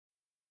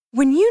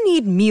When you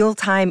need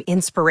mealtime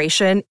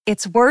inspiration,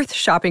 it's worth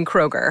shopping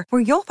Kroger,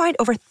 where you'll find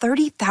over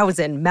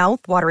 30,000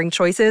 mouth-watering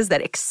choices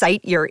that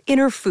excite your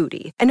inner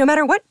foodie. And no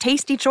matter what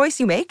tasty choice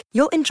you make,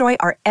 you'll enjoy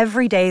our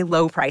everyday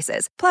low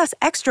prices, plus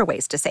extra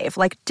ways to save,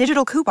 like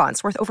digital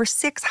coupons worth over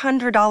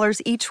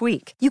 $600 each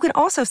week. You can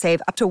also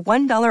save up to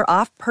 $1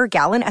 off per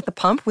gallon at the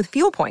pump with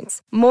fuel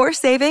points. More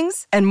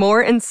savings and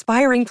more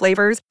inspiring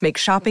flavors make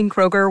shopping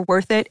Kroger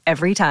worth it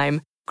every time.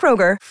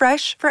 Kroger,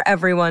 fresh for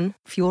everyone.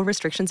 Fuel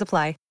restrictions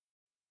apply.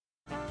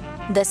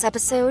 This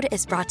episode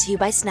is brought to you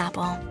by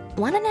Snapple.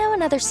 Want to know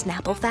another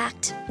Snapple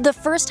fact? The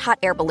first hot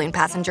air balloon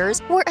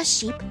passengers were a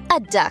sheep, a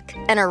duck,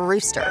 and a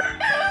rooster.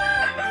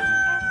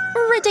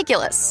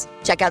 Ridiculous.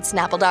 Check out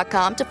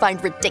Snapple.com to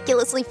find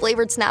ridiculously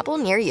flavored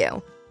Snapple near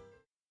you.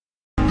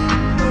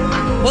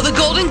 Well, the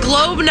Golden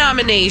Globe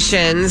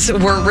nominations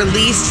were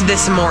released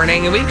this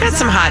morning, and we've got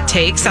some hot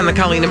takes on the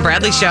Colleen and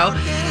Bradley Show.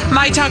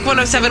 My Talk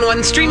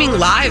 1071, streaming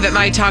live at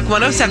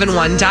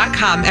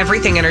mytalk1071.com.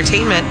 Everything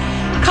Entertainment.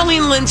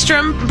 Colleen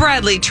Lindstrom,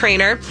 Bradley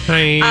Trainer.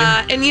 Hi.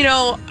 And, you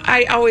know,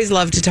 I always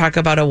love to talk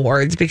about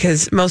awards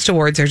because most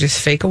awards are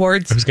just fake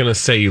awards. I was going to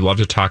say you love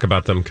to talk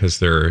about them because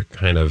they're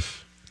kind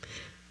of...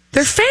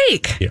 They're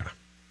fake. Yeah.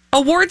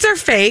 Awards are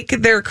fake.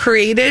 They're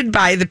created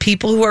by the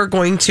people who are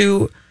going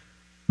to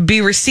be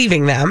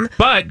receiving them.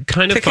 But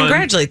kind of to fun.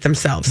 Congratulate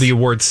themselves. The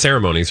awards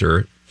ceremonies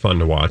are fun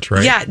to watch,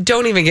 right? Yeah,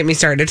 don't even get me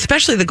started,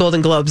 especially the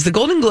Golden Globes. The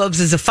Golden Globes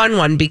is a fun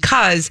one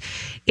because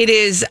it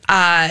is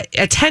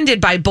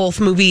attended by both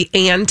movie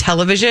and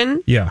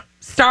television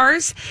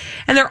stars,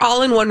 and they're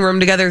all in one room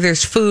together.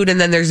 There's food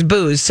and then there's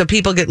booze, so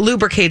people get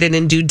lubricated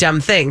and do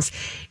dumb things.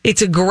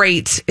 It's a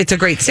great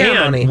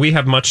ceremony. And we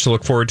have much to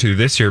look forward to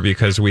this year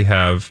because we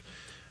have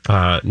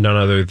none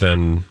other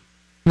than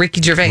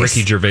Ricky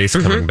Gervais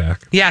coming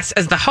back. Yes,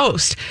 as the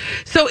host.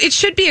 So it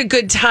should be a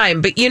good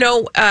time. But, you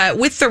know,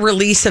 with the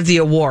release of the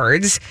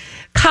awards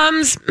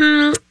comes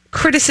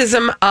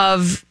criticism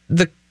of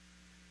the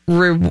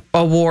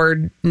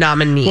award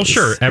nominees. Well,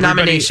 sure.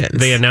 Nominations.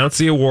 They announce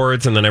the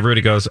awards and then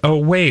everybody goes, oh,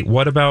 wait,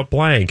 what about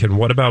blank? And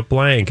what about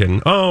blank?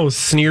 And, oh,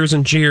 sneers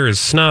and jeers,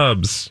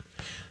 snubs,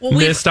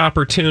 missed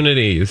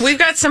opportunities. We've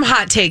got some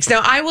hot takes.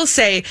 Now, I will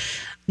say...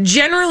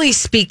 Generally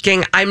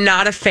speaking, I'm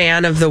not a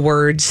fan of the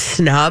word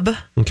snub.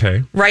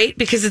 Okay. Right?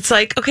 Because it's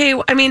like, okay,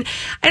 I mean,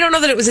 I don't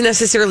know that it was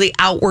necessarily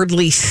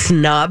outwardly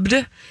snubbed.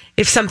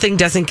 If something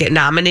doesn't get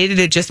nominated,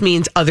 it just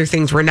means other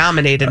things were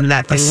nominated and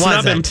that thing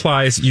wasn't. Snub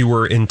implies you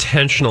were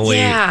intentionally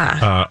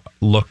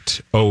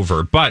looked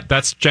over. But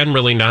that's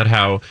generally not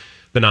how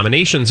the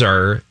nominations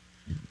are,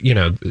 you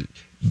know,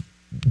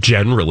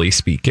 generally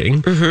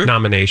speaking. Mm-hmm.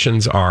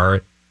 Nominations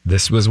are...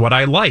 This was what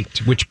I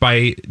liked, which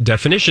by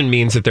definition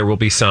means that there will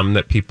be some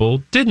that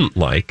people didn't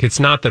like. It's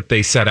not that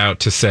they set out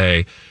to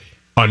say,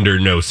 under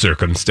no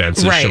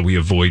circumstances shall we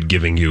avoid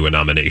giving you a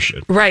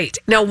nomination. Right.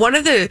 Now, one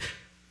of the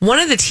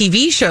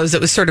TV shows that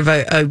was sort of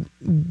a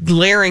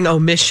glaring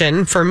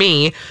omission for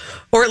me,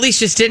 or at least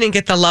just didn't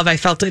get the love I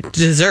felt it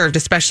deserved,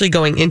 especially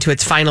going into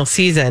its final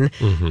season,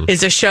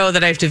 is a show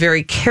that I have to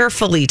very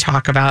carefully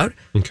talk about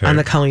on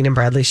the Colleen and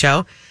Bradley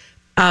Show.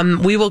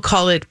 We will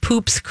call it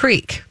Poops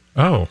Creek.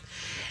 Oh.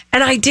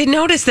 And I did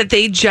notice that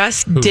they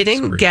just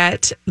didn't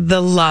get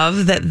the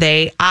love that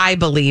I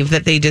believe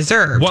that they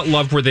deserved. What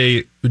love were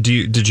they?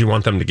 Did you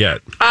want them to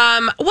get?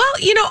 Well,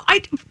 you know,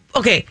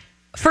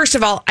 first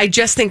of all, I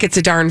just think it's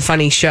a darn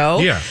funny show.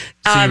 Yeah.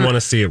 So you want to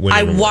see it winning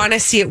an award. I want to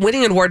see it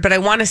winning an award, but I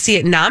want to see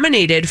it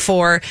nominated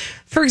for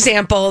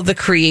example, the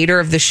creator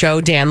of the show,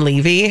 Dan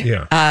Levy,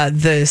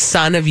 the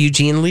son of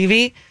Eugene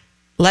Levy.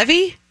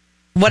 Levy?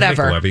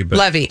 Whatever. I think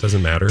Levy.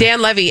 Doesn't matter. Dan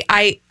Levy,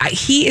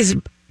 he is,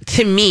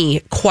 to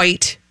me,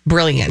 quite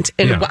brilliant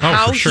in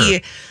how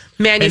he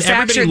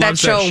manufactured that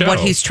show, what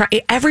he's trying.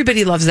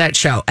 Everybody loves that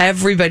show.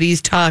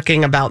 Everybody's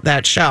talking about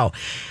that show.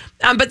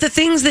 But the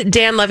things that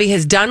Dan Levy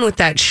has done with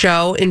that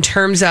show in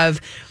terms of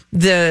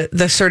the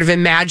sort of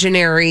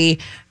imaginary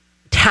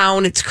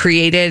town it's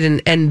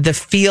created and the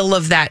feel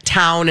of that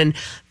town and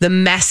the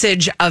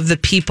message of the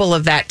people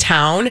of that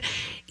town,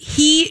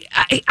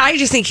 I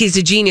just think he's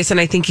a genius, and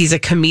I think he's a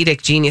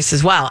comedic genius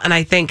as well. And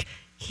I think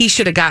he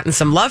should have gotten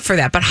some love for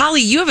that. But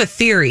Holly, you have a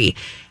theory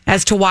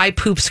as to why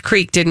Poops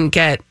Creek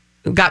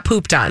got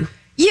pooped on.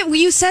 Yeah, well,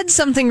 you said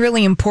something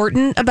really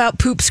important about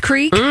Poops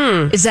Creek,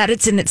 is that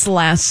it's in its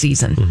last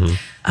season. Mm-hmm.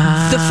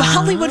 The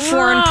Hollywood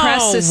Foreign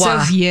Press is the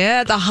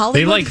Hollywood...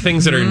 They like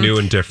things that are new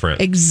and different.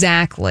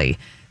 Exactly.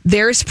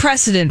 There's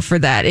precedent for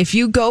that. If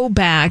you go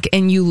back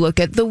and you look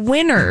at the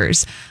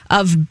winners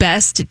of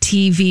Best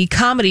TV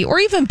Comedy or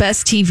even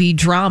Best TV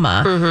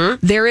Drama,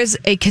 there is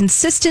a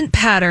consistent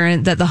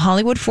pattern that the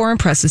Hollywood Foreign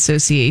Press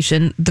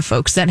Association, the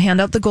folks that hand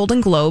out the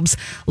Golden Globes,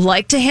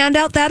 like to hand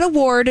out that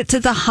award to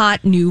the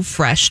hot, new,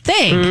 fresh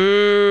thing.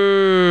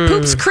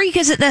 Poops Creek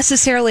isn't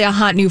necessarily a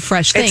hot, new,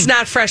 fresh thing. It's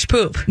not fresh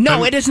poop.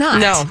 No, it is not.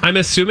 No. I'm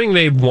assuming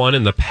they've won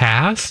in the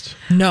past?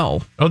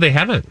 No. Oh, they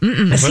haven't?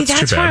 Oh, see,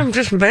 that's why I'm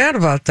just mad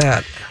about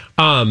that.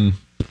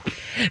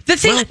 The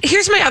thing,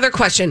 here's my other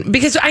question,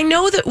 because I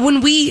know that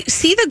when we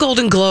see the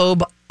Golden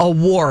Globe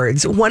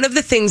awards, one of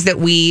the things that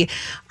we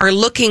are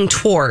looking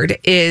toward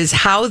is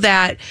how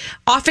that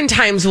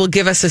oftentimes will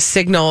give us a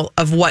signal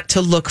of what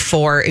to look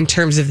for in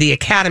terms of the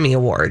Academy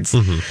Awards.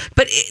 Mm-hmm.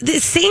 But the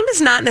same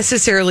is not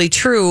necessarily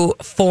true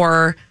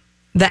for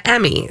the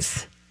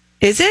Emmys,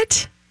 is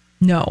it?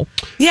 No.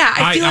 Yeah,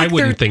 I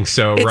wouldn't think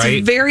so, right?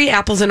 It's very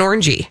apples and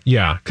orangey.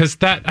 Yeah, because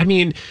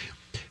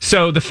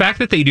so the fact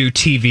that they do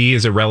TV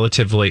is a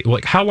relatively,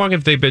 like, how long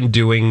have they been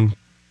doing,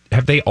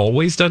 have they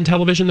always done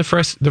television,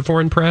 the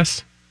foreign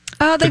press?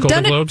 They've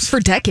done it for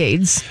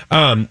decades.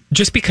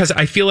 Just because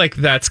I feel like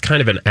that's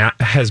kind of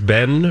has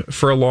been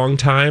for a long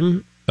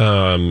time,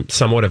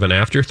 somewhat of an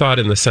afterthought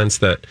in the sense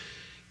that,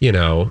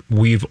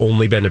 we've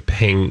only been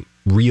paying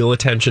real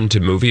attention to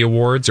movie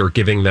awards or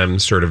giving them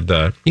sort of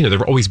there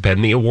have always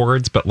been the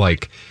awards, but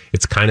like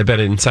it's kind of been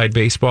inside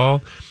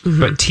baseball. Mm-hmm.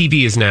 But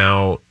TV is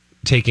now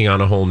taking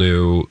on a whole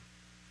new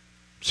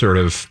sort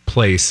of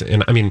place.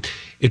 And I mean,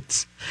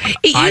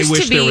 I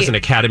wish there was an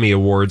Academy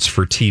Awards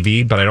for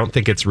TV, but I don't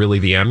think it's really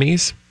the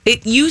Emmys.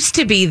 It used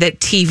to be that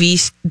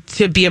TV,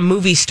 to be a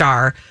movie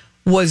star,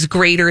 was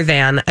greater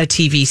than a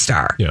TV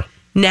star. Yeah.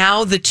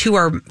 Now the two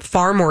are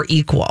far more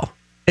equal.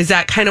 Is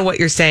that kind of what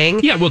you're saying?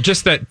 Yeah, well,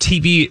 just that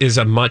TV is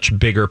a much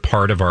bigger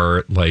part of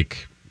our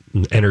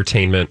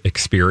entertainment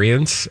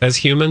experience as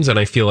humans, and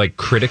I feel like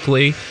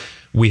critically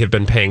we have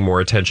been paying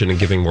more attention and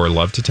giving more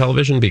love to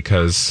television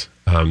because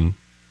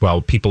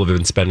people have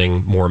been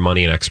spending more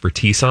money and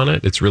expertise on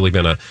it. It's really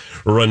been a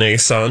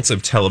renaissance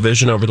of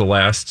television over the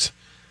last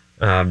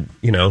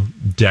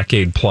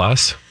decade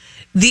plus.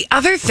 The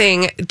other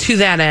thing to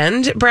that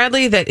end,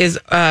 Bradley, that is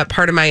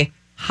part of my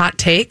hot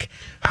take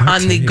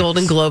on the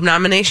Golden Globe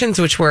nominations,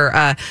 which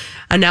were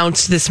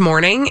announced this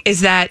morning, is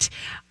that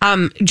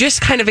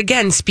just kind of,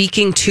 again,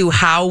 speaking to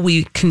how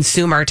we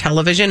consume our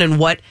television and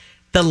what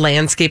the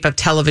landscape of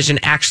television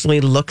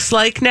actually looks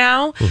like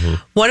now. Mm-hmm.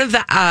 One of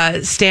the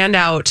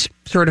standout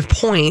sort of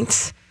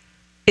points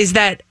is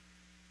that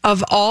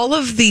of all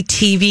of the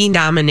TV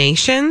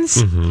nominations,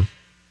 mm-hmm.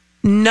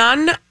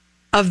 none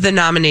of the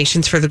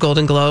nominations for the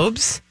Golden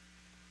Globes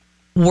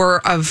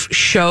were of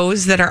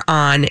shows that are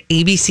on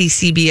ABC,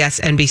 CBS,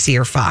 NBC,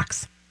 or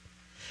Fox.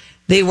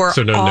 They were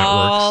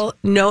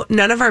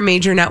none of our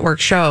major network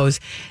shows.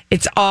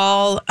 It's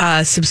all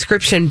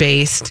subscription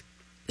based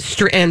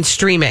and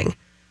streaming.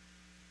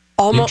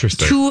 Almost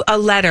to a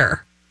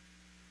letter,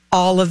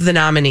 all of the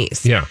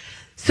nominees. Yeah.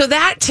 So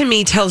that to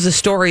me tells a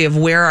story of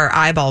where our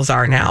eyeballs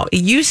are now.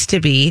 It used to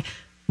be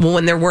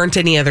when there weren't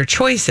any other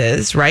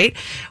choices, right?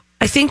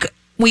 I think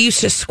we used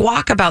to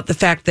squawk about the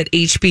fact that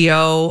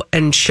HBO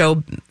and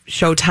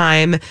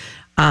Showtime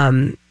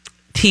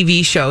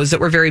TV shows that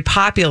were very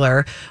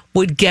popular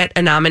would get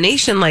a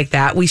nomination like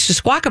that. We used to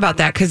squawk about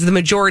that because the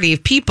majority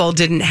of people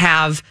didn't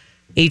have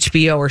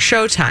HBO or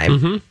Showtime.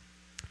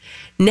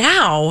 Mm-hmm.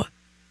 Now,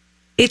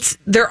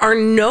 there are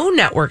no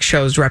network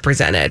shows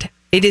represented.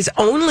 It is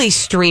only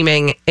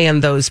streaming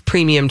and those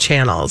premium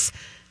channels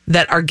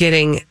that are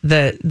getting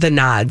the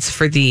nods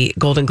for the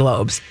Golden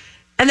Globes.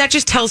 And that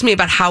just tells me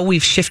about how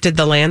we've shifted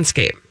the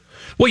landscape.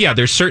 Well, yeah,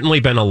 there's certainly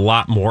been a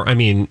lot more. I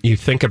mean, you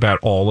think about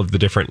all of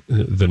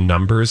the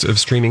numbers of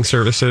streaming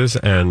services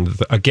and,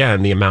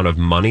 again, the amount of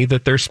money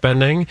that they're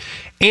spending.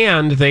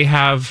 And they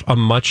have a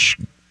much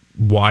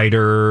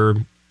wider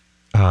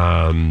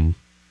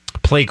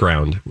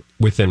playground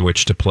within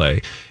which to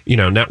play.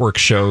 Network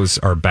shows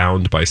are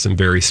bound by some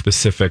very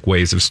specific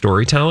ways of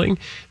storytelling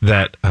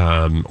that,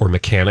 or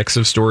mechanics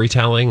of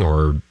storytelling,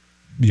 or,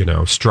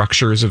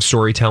 structures of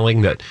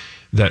storytelling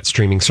that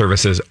streaming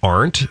services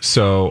aren't.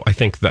 So I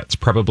think that's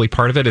probably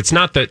part of it. It's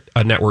not that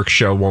a network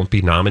show won't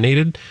be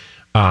nominated.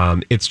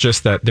 It's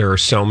just that there are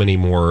so many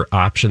more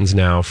options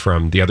now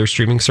from the other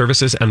streaming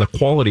services, and the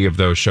quality of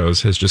those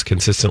shows has just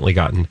consistently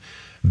gotten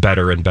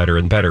better and better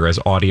and better as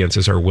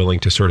audiences are willing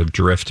to sort of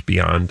drift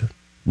beyond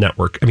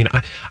network. I mean,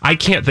 I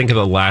can't think of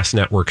the last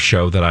network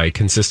show that I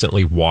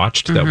consistently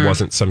watched that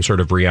wasn't some sort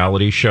of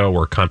reality show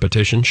or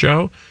competition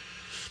show.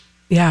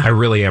 Yeah. I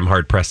really am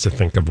hard pressed to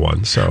think of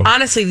one. So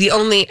honestly, the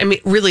only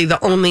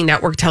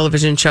network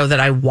television show that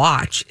I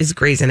watch is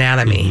Grey's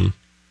Anatomy. Mm-hmm.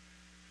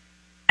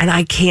 And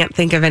I can't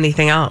think of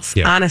anything else,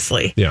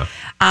 honestly. Yeah.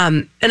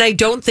 And I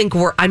don't think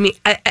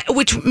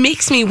which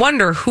makes me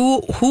wonder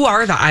who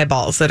are the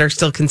eyeballs that are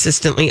still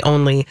consistently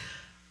only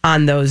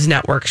on those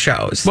network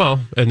shows. Well,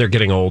 and they're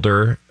getting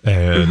older.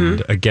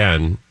 And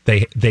again,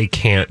 they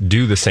can't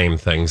do the same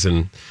things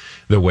in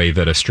the way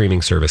that a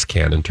streaming service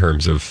can in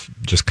terms of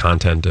just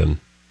content and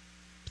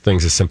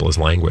things as simple as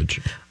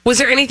language. Was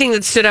there anything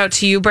that stood out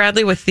to you,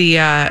 Bradley, with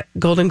the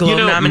Golden Globe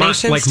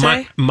nominations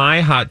today?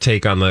 My hot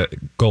take on the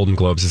Golden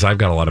Globes is I've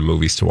got a lot of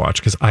movies to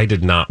watch because I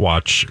did not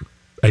watch,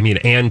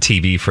 and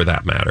TV for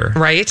that matter.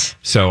 Right.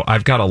 So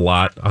I've got a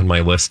lot on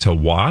my list to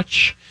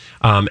watch.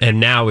 And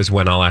now is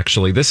when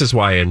this is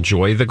why I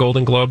enjoy the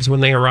Golden Globes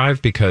when they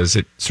arrive, because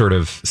it sort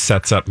of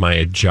sets up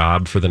my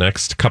job for the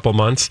next couple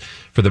months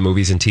for the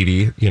movies and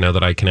TV,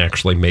 that I can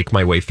actually make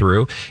my way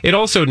through. It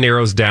also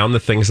narrows down the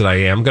things that I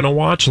am going to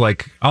watch.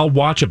 Like, I'll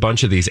watch a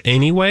bunch of these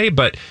anyway,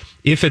 but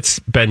if it's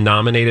been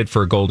nominated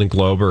for a Golden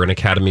Globe or an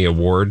Academy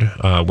Award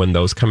when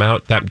those come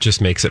out, that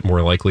just makes it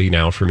more likely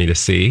now for me to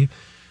see.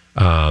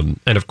 And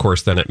of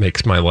course, then it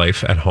makes my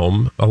life at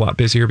home a lot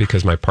busier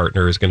because my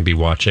partner is going to be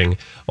watching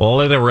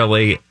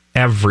literally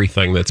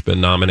everything that's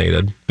been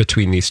nominated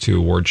between these two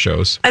award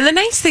shows. And the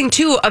nice thing,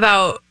 too,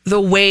 about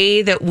the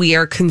way that we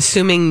are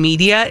consuming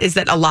media is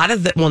that a lot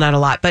of the, well, not a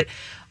lot, but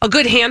a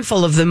good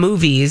handful of the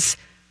movies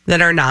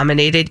that are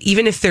nominated,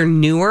 even if they're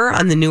newer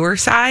on the newer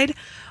side,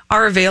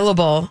 are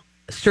available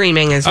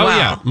streaming as well. Oh,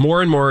 yeah.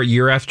 More and more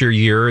year after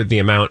year, the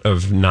amount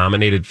of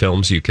nominated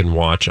films you can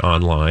watch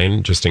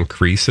online just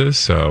increases.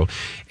 So,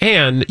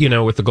 and,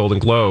 with the Golden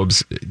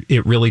Globes,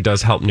 it really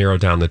does help narrow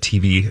down the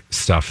TV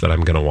stuff that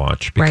I'm going to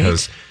watch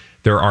because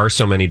there are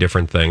so many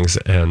different things.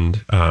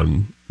 And,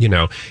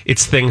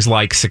 it's things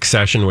like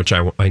Succession, which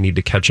I need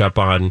to catch up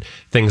on,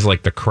 things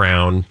like The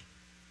Crown.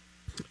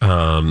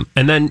 And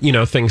then,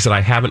 things that I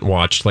haven't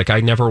watched, like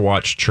I never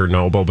watched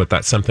Chernobyl, but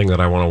that's something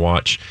that I want to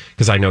watch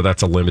because I know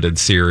that's a limited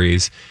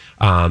series.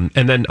 And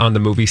then on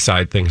the movie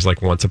side, things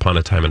like Once Upon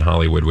a Time in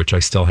Hollywood, which I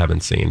still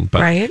haven't seen.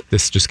 But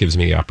this just gives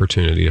me the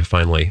opportunity to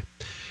finally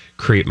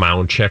create my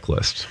own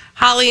checklist.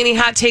 Holly, any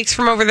hot takes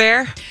from over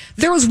there?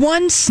 There was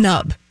one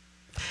snub.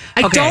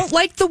 I don't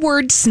like the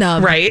word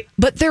snub. Right.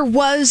 But there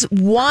was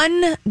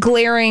one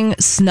glaring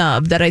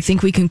snub that I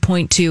think we can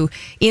point to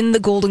in the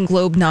Golden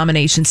Globe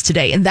nominations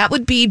today. And that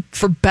would be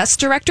for Best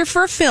Director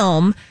for a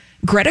Film.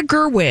 Greta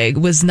Gerwig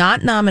was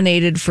not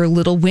nominated for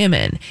Little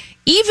Women,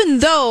 even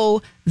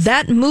though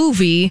that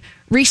movie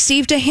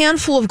received a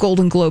handful of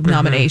Golden Globe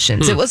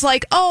nominations. It was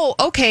like, oh,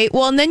 okay.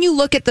 Well, and then you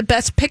look at the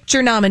Best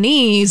Picture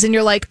nominees and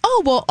you're like,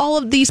 oh, well, all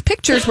of these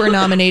pictures were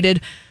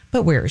nominated.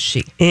 But where is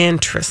she?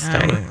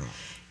 Interesting.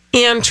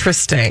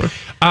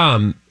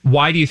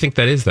 Why do you think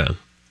that is then?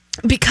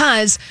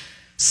 Because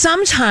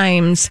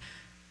sometimes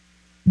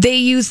they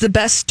use the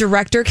Best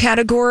Director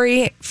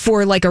category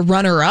for like a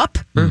runner-up.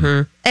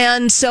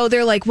 And so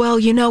they're like, well,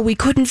 we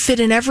couldn't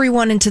fit in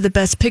everyone into the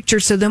Best Picture,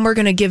 so then we're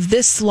going to give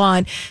this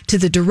slot to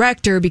the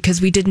director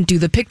because we didn't do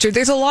the picture.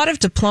 There's a lot of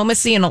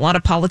diplomacy and a lot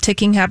of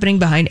politicking happening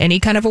behind any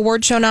kind of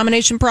award show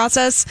nomination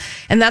process,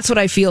 and that's what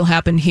I feel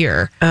happened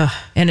here.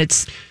 And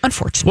it's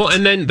unfortunate. Well,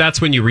 and then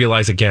that's when you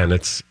realize, again,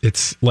 it's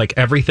like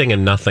everything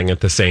and nothing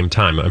at the same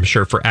time. I'm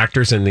sure for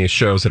actors in these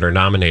shows that are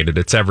nominated,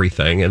 it's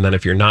everything, and then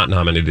if you're not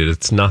nominated,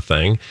 it's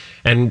nothing.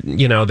 And,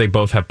 they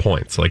both have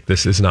points. Like,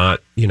 this is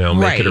not,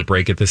 make it or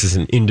break it. This is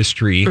an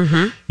industry,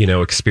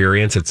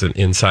 experience. It's an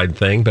inside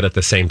thing. But at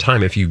the same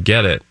time, if you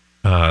get it,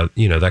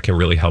 that can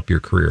really help your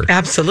career.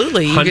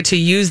 Absolutely. You get to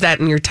use that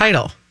in your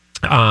title.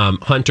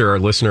 Hunter, our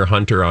listener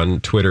Hunter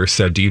on Twitter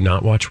said, do you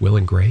not watch Will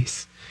and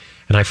Grace?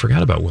 And I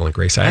forgot about Will and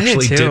Grace. I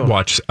actually did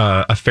watch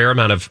a fair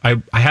amount of,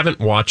 I haven't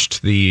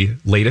watched the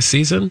latest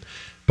season,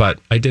 but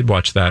I did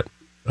watch that,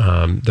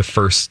 the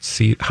first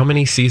season. How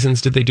many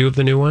seasons did they do of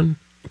the new one?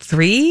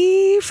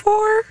 3,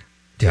 4?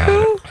 Yeah,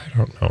 2, I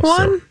don't know. 1?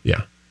 So,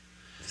 yeah.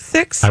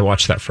 6? I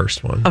watched that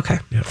first one. Okay.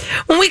 Yeah.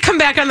 When we come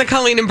back on the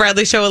Colleen and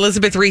Bradley Show,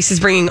 Elizabeth Reese is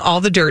bringing all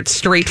the dirt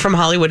straight from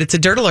Hollywood. It's a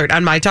Dirt Alert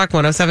on My Talk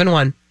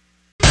 107.1.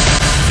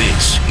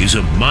 This is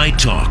a My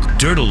Talk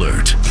Dirt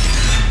Alert.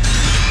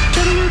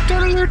 Dirt Alert,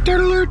 Dirt Alert,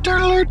 Dirt Alert,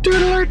 Dirt Alert,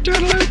 Dirt Alert, Dirt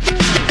Alert, Dirt Alert.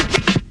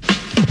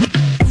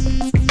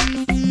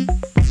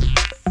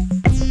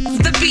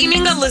 The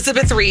beaming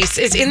Elizabeth Reese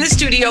is in the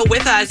studio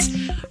with us,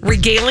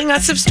 regaling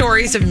us of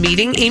stories of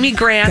meeting Amy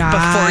Grant.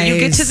 Before you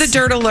get to the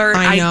Dirt Alert.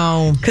 I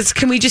know. Because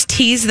can we just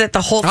tease that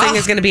the whole thing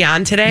is going to be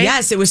on today?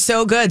 Yes, it was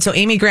so good. So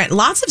Amy Grant,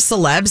 lots of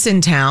celebs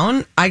in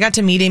town. I got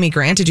to meet Amy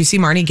Grant. Did you see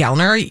Marnie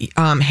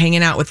Gellner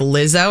hanging out with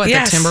Lizzo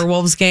at the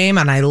Timberwolves game?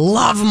 And I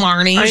love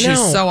Marnie.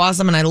 She's so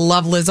awesome. And I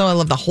love Lizzo. I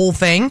love the whole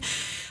thing.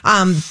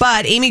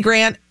 But Amy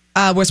Grant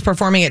was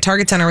performing at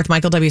Target Center with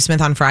Michael W.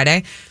 Smith on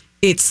Friday.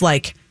 It's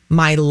like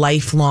my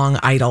lifelong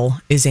idol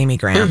is Amy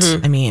Grant.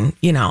 I mean,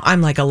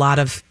 I'm like a lot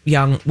of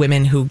young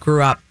women who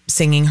grew up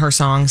singing her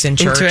songs in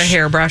church. Into a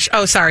hairbrush.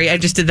 Oh, sorry. I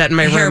just did that in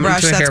my room.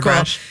 Hairbrush, into a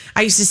hairbrush. Cool.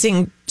 I used to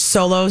sing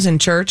solos in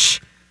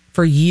church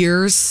for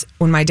years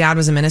when my dad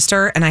was a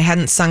minister, and I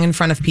hadn't sung in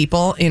front of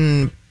people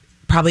in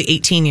probably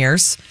 18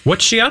 years.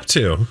 What's she up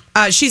to?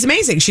 She's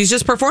amazing. She's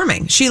just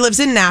performing. She lives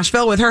in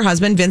Nashville with her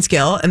husband, Vince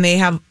Gill, and they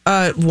have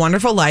a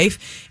wonderful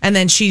life. And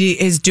then she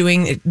is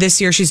doing,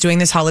 this year, she's doing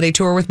this holiday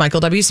tour with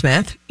Michael W.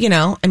 Smith.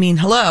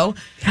 Hello.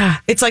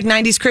 It's like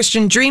 90s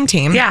Christian Dream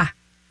Team. Yeah.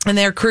 And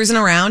they're cruising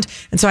around.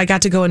 And so I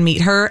got to go and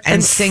meet her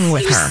and sing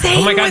with her.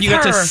 Oh my God, you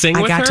got to sing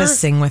with her? I got to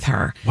sing with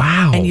her.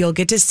 Wow. And you'll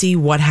get to see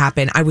what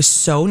happened. I was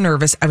so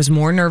nervous. I was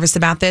more nervous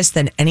about this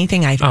than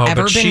anything I've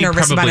ever been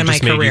nervous about in my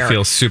career. Made you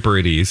feel super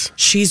at ease.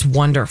 She's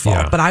wonderful.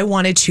 Yeah. But I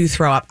wanted to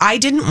throw up. I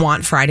didn't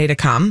want Friday to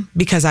come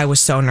because I was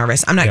so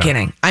nervous. I'm not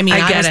kidding. I mean,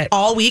 I get it.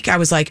 All week, I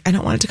was like, I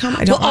don't want it to come.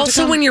 I don't want it to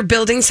come. Also, when you're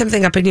building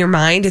something up in your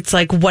mind, it's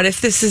like, what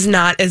if this is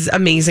not as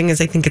amazing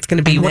as I think it's going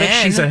to be? What if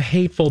she's a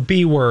hateful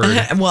B word?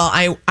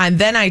 Well,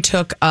 then I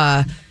took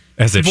a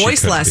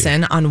voice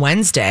lesson on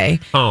Wednesday,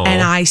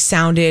 and I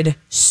sounded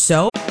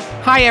so...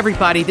 Hi,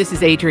 everybody. This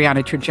is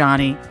Adriana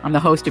Trajani. I'm the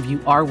host of You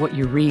Are What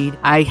You Read.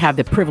 I have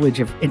the privilege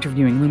of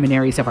interviewing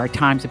luminaries of our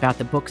times about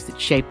the books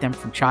that shaped them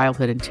from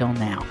childhood until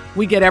now.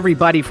 We get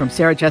everybody from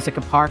Sarah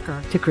Jessica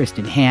Parker to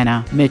Kristen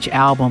Hanna, Mitch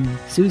Albom,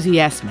 Susie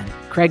Essman,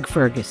 Craig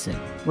Ferguson,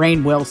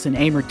 Rainn Wilson,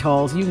 Amor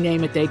Tolls, you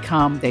name it, they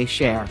come, they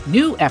share.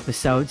 New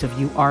episodes of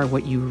You Are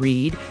What You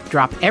Read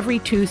drop every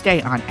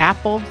Tuesday on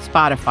Apple,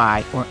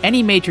 Spotify, or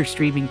any major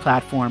streaming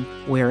platform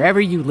wherever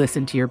you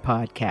listen to your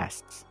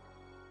podcasts.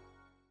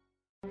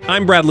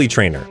 I'm Bradley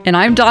Trainer. And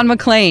I'm Don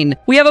McClain.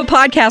 We have a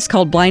podcast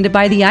called Blinded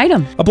by the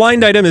Item. A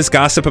blind item is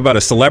gossip about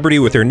a celebrity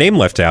with their name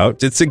left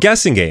out. It's a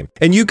guessing game,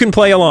 and you can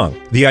play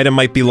along. The item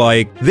might be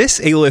like,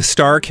 this A-list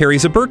star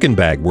carries a Birkin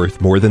bag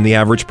worth more than the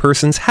average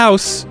person's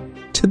house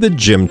to the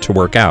gym to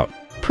work out.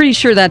 Pretty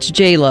sure that's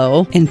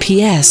J-Lo. And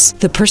P.S.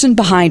 the person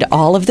behind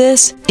all of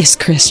this is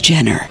Kris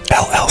Jenner,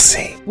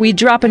 LLC. We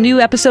drop a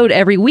new episode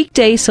every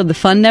weekday so the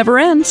fun never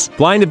ends.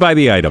 Blinded by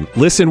the Item.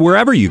 Listen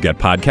wherever you get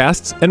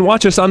podcasts and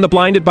watch us on the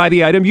Blinded by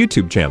the Item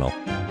YouTube channel.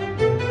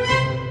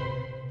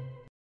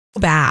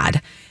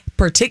 Bad,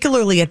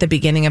 particularly at the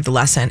beginning of the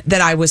lesson,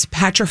 that I was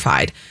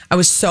petrified. I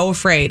was so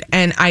afraid.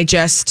 And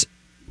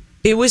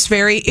it was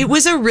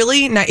a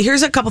really nice,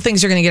 here's a couple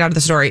things you're going to get out of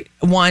the story.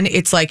 One,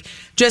 it's like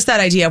just that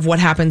idea of what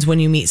happens when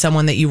you meet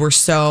someone that you were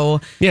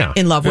so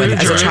in love with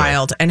as a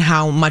child and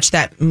how much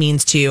that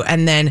means to you.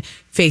 And then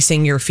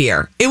facing your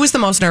fear. It was the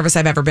most nervous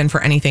I've ever been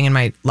for anything in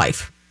my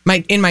life,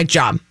 in my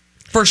job,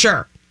 for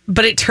sure.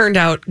 But it turned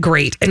out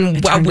great.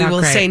 And we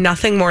will say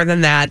nothing more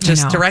than that.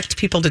 Just direct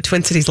people to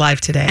Twin Cities Live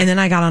today. And then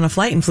I got on a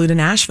flight and flew to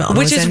Nashville.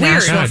 Which is weird.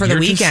 Nashville for the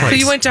weekend. So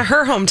you went to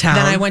her hometown.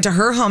 Then I went to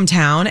her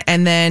hometown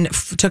and then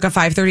took a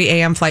 5:30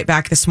 a.m. flight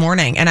back this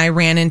morning. And I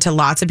ran into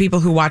lots of people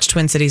who watched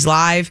Twin Cities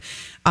Live.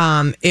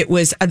 It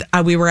was,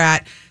 we were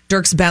at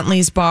Dierks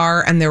Bentley's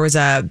bar and there was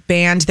a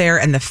band there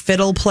and the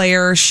fiddle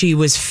player, she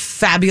was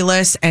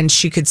fabulous and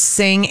she could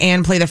sing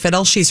and play the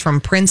fiddle. She's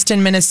from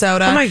Princeton,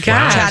 Minnesota. Oh my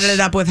gosh. Chatted it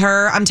up with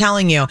her. I'm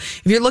telling you,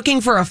 if you're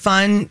looking for a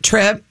fun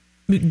trip,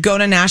 go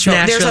to Nashville.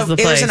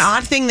 There's an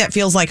odd thing that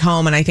feels like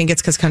home, and I think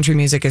it's because country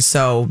music is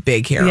so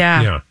big here.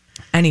 Yeah.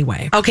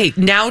 Anyway. Okay,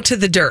 now to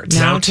the dirt.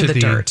 Now to the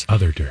dirt.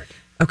 Other dirt.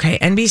 Okay,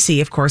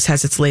 NBC, of course,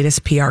 has its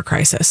latest PR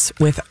crisis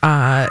with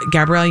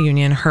Gabrielle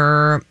Union,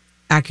 her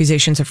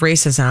accusations of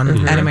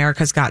racism at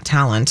America's Got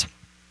Talent,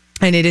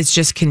 and it is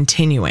just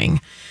continuing.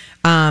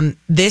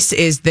 This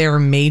is their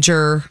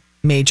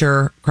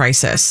major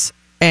crisis.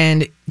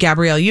 And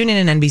Gabrielle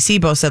Union and NBC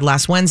both said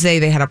last Wednesday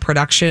they had a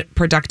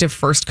productive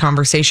first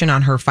conversation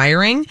on her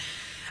firing.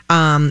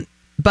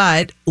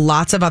 But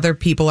lots of other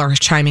people are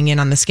chiming in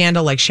on the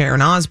scandal, like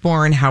Sharon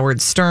Osbourne,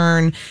 Howard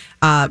Stern.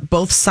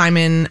 Both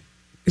Simon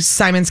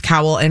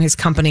Cowell and his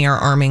company are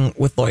arming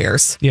with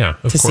lawyers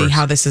to see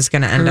how this is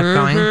going to end up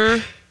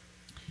going.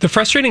 The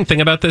frustrating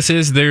thing about this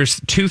is there's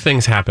two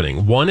things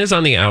happening. One is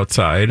on the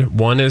outside.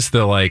 One is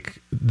the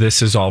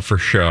this is all for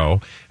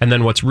show. And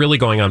then what's really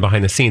going on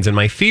behind the scenes. And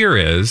my fear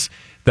is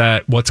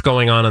that what's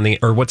going on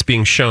or what's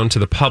being shown to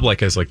the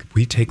public is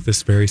we take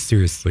this very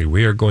seriously.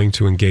 We are going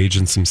to engage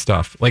in some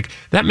stuff.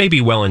 That may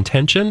be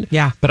well-intentioned.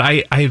 Yeah. But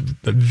I'm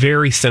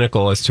very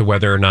cynical as to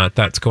whether or not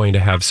that's going to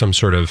have some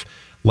sort of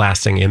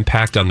lasting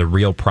impact on the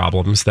real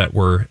problems that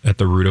were at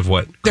the root of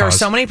what there are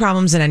so many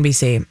problems at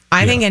NBC.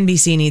 I think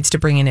NBC needs to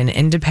bring in an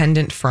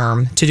independent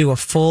firm to do a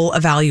full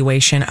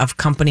evaluation of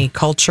company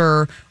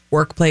culture,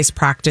 workplace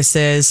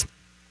practices,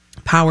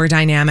 power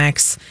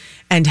dynamics,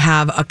 and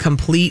have a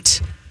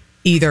complete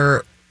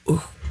either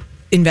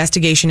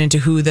investigation into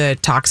who the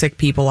toxic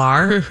people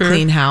are,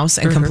 clean house,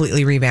 and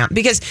completely revamp.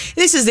 Because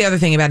this is the other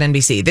thing about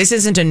NBC. This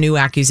isn't a new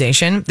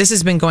accusation. This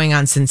has been going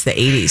on since the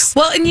 80s.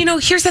 Well, and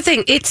here's the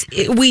thing.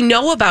 We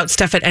know about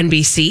stuff at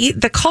NBC.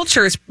 The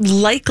culture is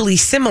likely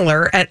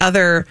similar at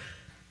other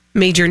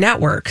major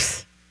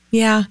networks.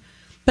 Yeah.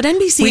 But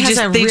NBC has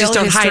a real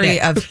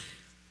history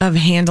of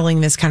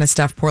handling this kind of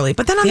stuff poorly.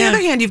 But then on the other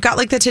hand, you've got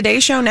the Today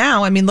Show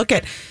now. I mean, look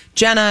at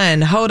Jenna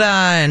and Hoda,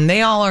 and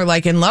they all are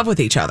in love with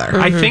each other.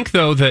 I think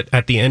though that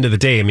at the end of the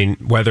day, I mean,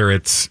 whether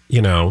it's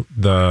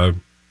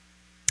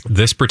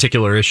this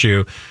particular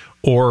issue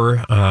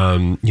or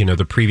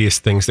the previous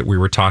things that we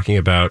were talking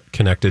about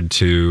connected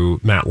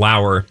to Matt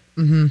Lauer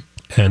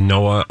and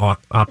Noah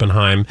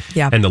Oppenheim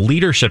and the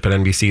leadership at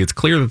NBC, it's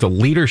clear that the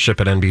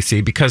leadership at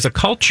NBC, because a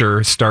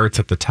culture starts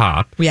at the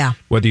top,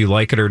 whether you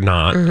like it or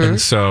not,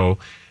 and so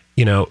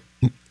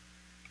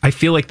I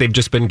feel like they've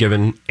just been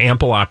given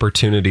ample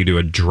opportunity to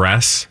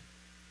address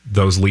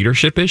those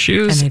leadership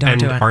issues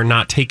and are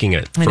not taking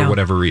it for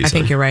whatever reason. I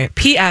think you're right.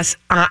 P.S.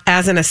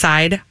 As an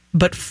aside,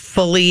 but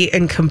fully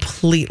and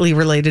completely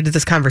related to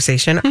this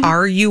conversation,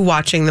 are you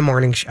watching the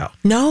morning show?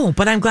 No,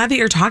 but I'm glad that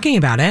you're talking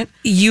about it.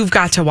 You've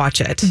got to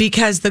watch it.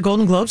 Because the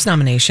Golden Globes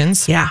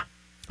nominations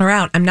are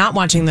out. I'm not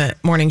watching the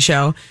morning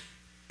show.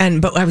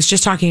 But I was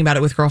just talking about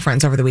it with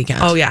girlfriends over the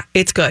weekend. Oh, yeah.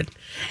 It's good.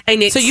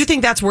 And so you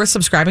think that's worth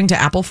subscribing to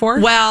Apple for?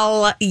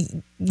 Well,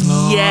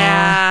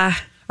 yeah.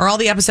 Are all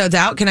the episodes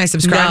out? Can I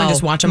subscribe and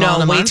just watch them all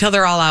in a month? Wait till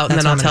they're all out, and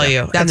then I'll tell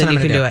you. And then you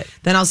can do it.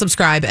 Then I'll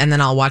subscribe, and then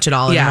I'll watch it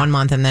all in 1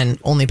 month, and then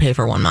only pay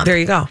for 1 month. There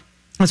you go.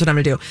 That's what I'm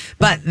going to do.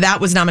 But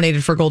that was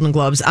nominated for Golden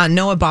Globes.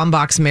 Noah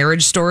Baumbach's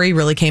Marriage Story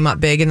really came up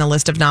big in the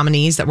list of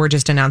nominees that were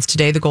just announced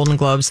today. The Golden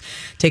Globes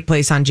take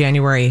place on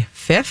January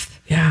 5th.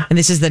 Yeah. And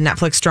this is the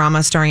Netflix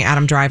drama starring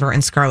Adam Driver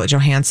and Scarlett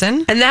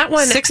Johansson. And that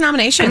one... 6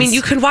 nominations. I mean,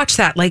 you could watch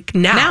that like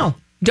now.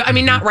 I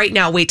mean, not right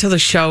now. Wait till the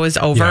show is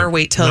over. Yeah,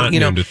 wait till, not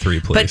noon to 3,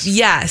 please. But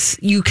yes,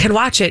 you can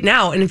watch it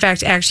now. And in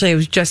fact, actually, I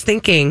was just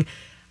thinking...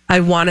 I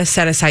want to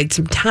set aside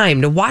some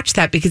time to watch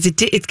that because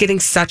it's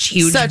getting such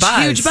huge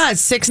buzz.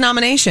 6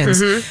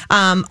 nominations.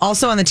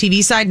 Also on the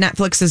TV side,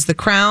 Netflix's The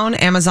Crown,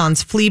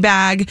 Amazon's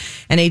Fleabag,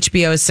 and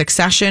HBO's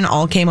Succession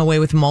all came away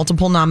with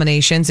multiple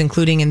nominations,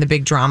 including in the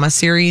big drama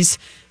series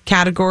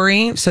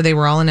category. So they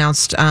were all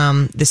announced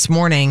this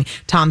morning.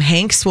 Tom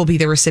Hanks will be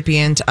the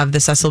recipient of the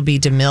Cecil B.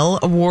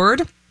 DeMille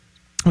Award,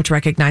 which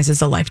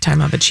recognizes a lifetime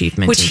of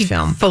achievement which in he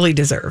film. Fully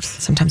deserves.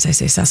 Sometimes I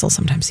say Cecil,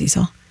 sometimes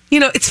Cecil. You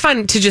know, it's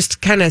fun to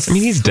just kind of... I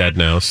mean, he's dead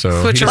now, so...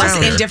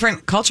 Plus, in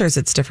different cultures,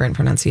 it's different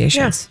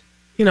pronunciations.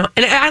 Yeah. You know,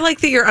 and I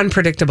like that you're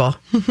unpredictable.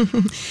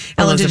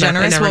 Ellen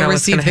DeGeneres will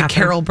receive the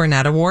Carol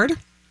Burnett Award.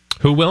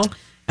 Who will?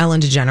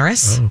 Ellen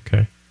DeGeneres. Oh,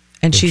 okay.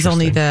 And she's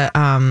only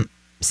the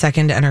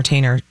second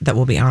entertainer that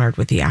will be honored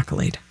with the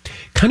accolade.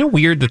 Kind of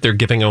weird that they're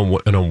giving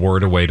an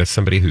award away to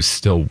somebody who's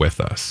still with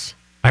us.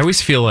 I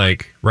always feel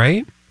like,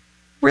 right?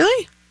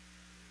 Really?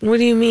 What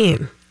do you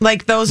mean?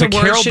 Like those the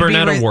awards Carol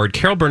Burnett Award.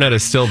 Carol Burnett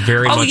is still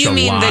very much alive. Oh, you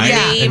mean the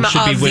name and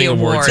should be of winning the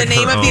award? awards The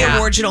name of the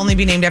award should only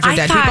be named after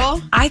dead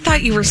people? I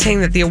thought you were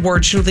saying that the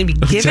award should only be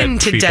given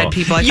to dead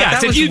people. I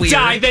yes, that was if you weird.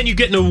 die, then you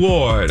get an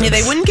award. Yeah,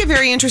 they wouldn't give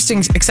very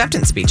interesting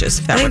acceptance speeches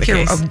if that were the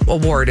case. I think your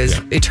award is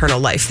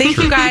eternal life. Thank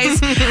you, guys.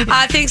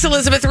 Thanks,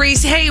 Elizabeth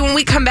Reese. Hey, when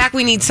we come back,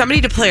 we need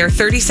somebody to play our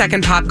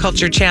 30-second pop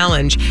culture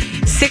challenge.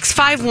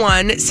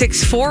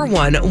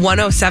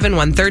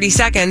 651-641-1071. 30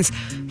 seconds.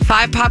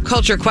 5 pop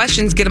culture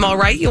questions. Get them all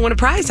right. You'll win a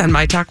prize on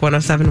My Talk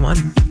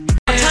 1071.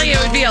 I'll tell you,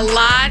 it would be a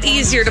lot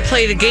easier to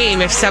play the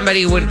game if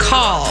somebody would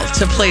call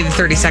to play the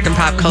 30-second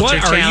pop culture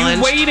challenge.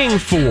 What are you waiting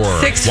for?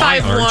 651 Why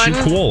aren't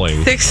you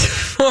calling?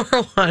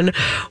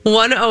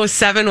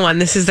 641-1071.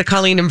 This is the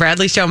Colleen and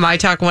Bradley Show, My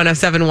Talk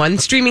 1071,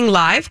 streaming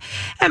live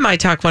at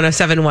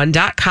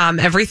MyTalk1071.com.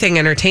 Everything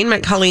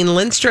Entertainment. Colleen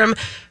Lindstrom,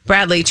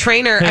 Bradley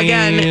Trainer. Hey.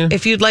 Again,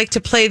 if you'd like to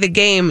play the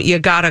game, you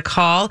got to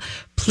call.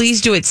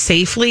 Please do it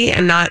safely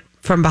and not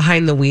from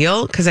behind the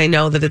wheel, because I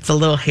know that it's a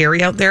little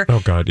hairy out there.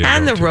 Oh, God, yeah.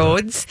 And the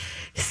roads.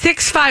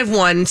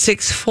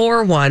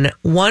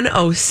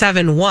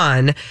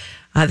 651-641-1071.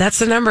 That's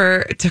the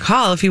number to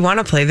call if you want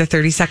to play the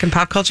 30-second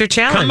pop culture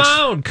challenge. Come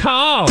on,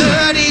 call.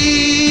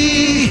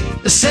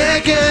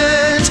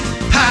 30-second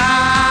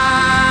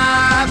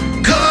pop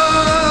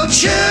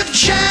culture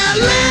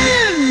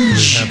challenge. Do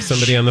we have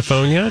somebody on the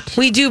phone yet?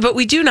 We do, but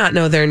we do not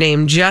know their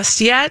name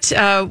just yet.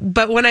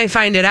 But when I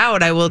find it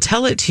out, I will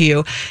tell it to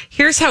you.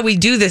 Here's how we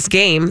do this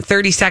game.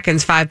 30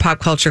 seconds, 5 pop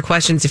culture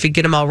questions. If you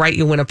get them all right,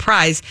 you win a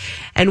prize.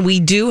 And we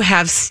do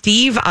have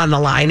Steve on the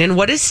line. And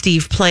what is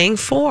Steve playing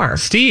for?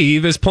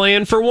 Steve is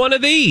playing for one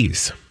of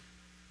these.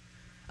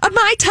 A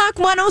My Talk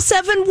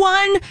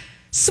 1071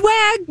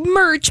 swag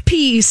merch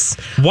piece.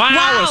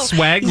 Wow. A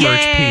swag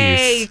merch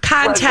piece.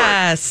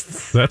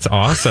 Contests. That's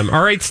awesome.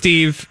 All right,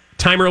 Steve.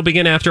 Timer will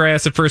begin after I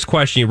ask the first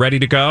question. You ready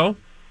to go?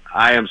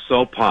 I am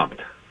so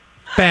pumped.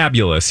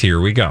 Fabulous.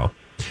 Here we go.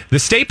 The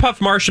Stay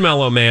Puft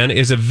Marshmallow Man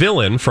is a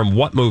villain from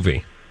what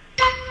movie?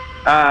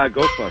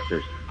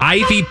 Ghostbusters.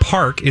 Ivy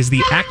Park is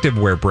the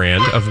activewear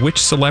brand of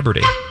which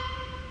celebrity?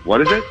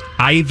 What is it?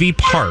 Ivy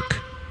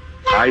Park.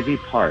 Ivy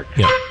Park.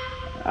 Yeah.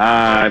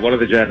 One of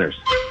the Jenners.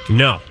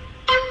 No.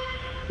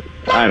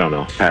 I don't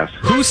know. Pass.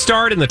 Who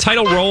starred in the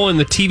title role in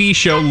the TV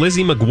show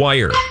Lizzie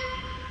McGuire?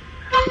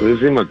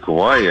 Lizzie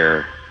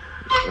McGuire.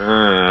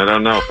 I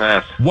don't know.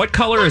 Pass. What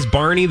color is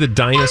Barney the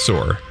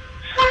dinosaur?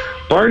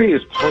 Barney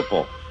is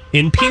purple.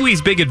 In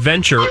Pee-wee's Big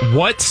Adventure,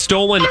 what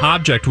stolen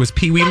object was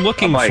Pee-wee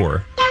looking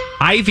for?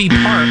 Ivy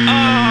Park.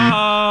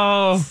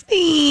 Oh,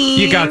 Steve.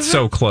 You got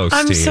so close,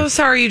 I'm Steve. so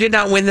sorry you did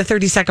not win the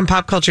 30-second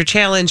pop culture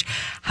challenge.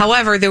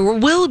 However, there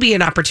will be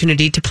an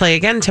opportunity to play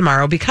again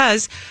tomorrow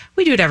because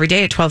we do it every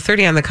day at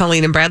 12:30 on the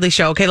Colleen and Bradley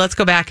Show. Okay, let's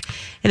go back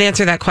and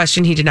answer that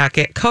question he did not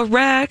get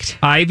correct.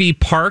 Ivy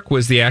Park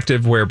was the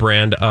activewear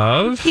brand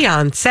of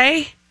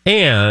Beyonce.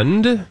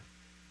 And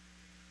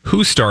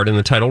who starred in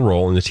the title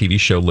role in the TV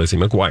show Lizzie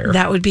McGuire?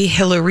 That would be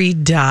Hilary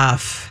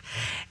Duff.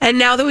 And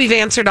now that we've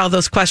answered all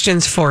those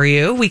questions for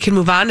you, we can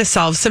move on to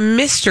solve some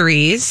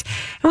mysteries.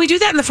 And we do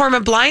that in the form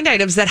of blind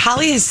items that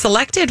Holly has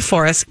selected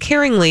for us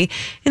caringly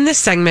in this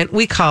segment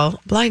we call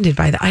Blinded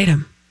by the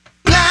Item.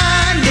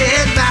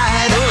 Blinded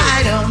by the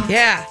item.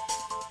 Yeah.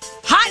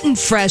 Hot and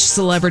fresh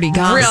celebrity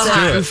gossip. Real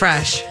hot and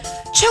fresh.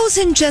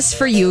 Chosen just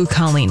for you,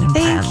 Colleen and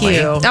Thank Bradley.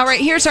 you. All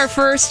right, here's our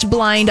first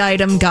blind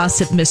item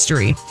gossip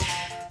mystery.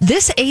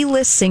 This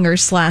A-list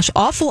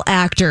singer/awful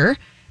actor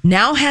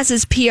now has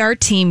his PR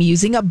team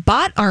using a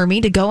bot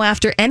army to go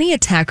after any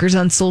attackers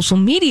on social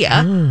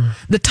media.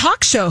 The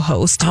talk show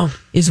host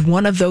is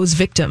one of those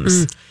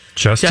victims.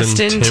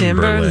 Justin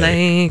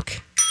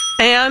Timberlake.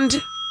 And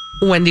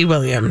Wendy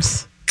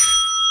Williams.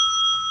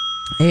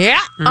 Yeah.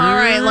 All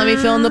right, let me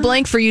fill in the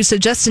blank for you. So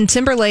Justin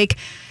Timberlake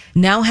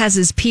now has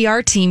his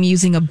PR team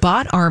using a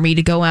bot army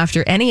to go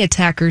after any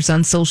attackers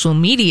on social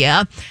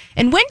media.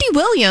 And Wendy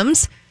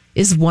Williams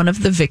is one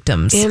of the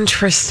victims.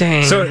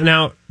 Interesting. So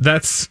now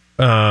that's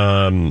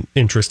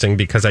interesting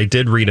because I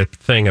did read a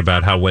thing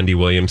about how Wendy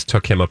Williams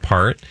took him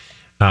apart.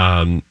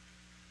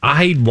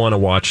 I want to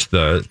watch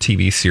the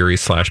TV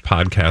series /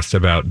 podcast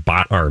about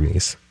bot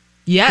armies.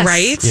 Yes.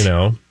 Right? You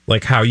know,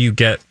 like how you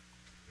get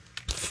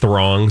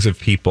throngs of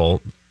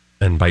people,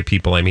 and by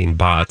people I mean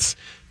bots,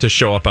 to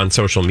show up on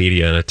social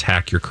media and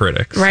attack your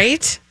critics.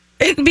 Right?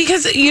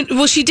 Because,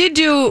 she did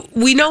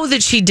we know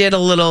that she did a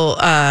little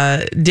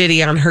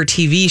ditty on her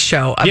TV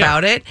show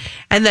about it.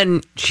 And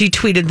then she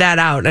tweeted that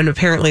out. And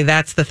apparently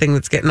that's the thing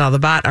that's getting all the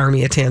bot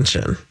army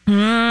attention.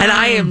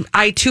 And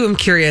I too am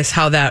curious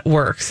how that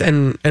works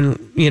and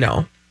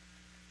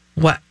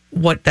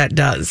what that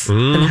does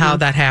and how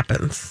that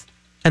happens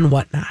and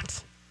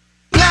whatnot.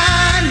 Sorry,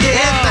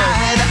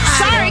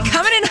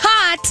 coming in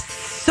hot.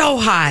 So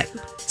hot.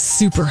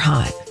 Super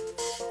hot.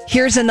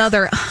 Here's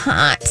another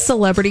hot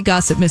celebrity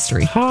gossip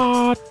mystery.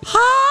 Hot.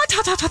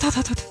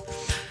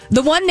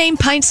 The one named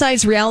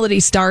pint-sized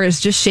reality star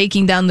is just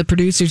shaking down the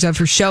producers of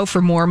her show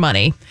for more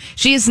money.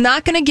 She is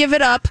not going to give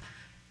it up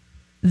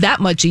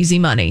that much easy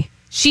money.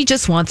 She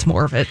just wants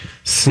more of it.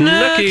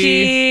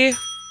 Snooki.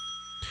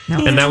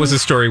 No. And that was a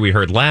story we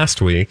heard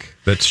last week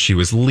that she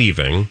was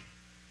leaving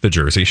the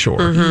Jersey Shore.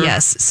 Mm-hmm.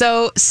 Yes.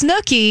 So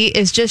Snooki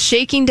is just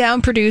shaking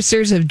down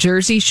producers of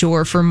Jersey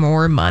Shore for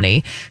more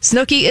money.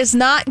 Snooki is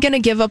not going to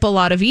give up a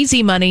lot of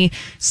easy money.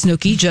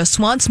 Snooki just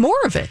wants more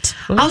of it.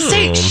 I'll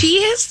say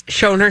she has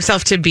shown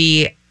herself to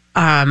be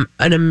an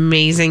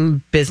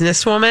amazing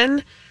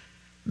businesswoman.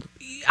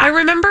 I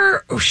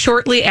remember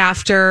shortly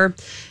after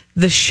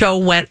the show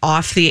went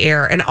off the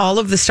air and all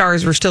of the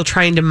stars were still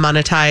trying to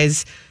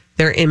monetize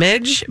their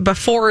image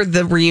before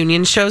the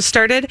reunion show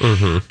started.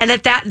 Mm-hmm. And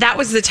at that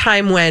was the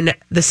time when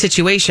the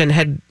situation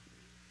had,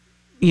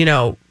 he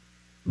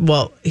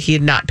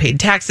had not paid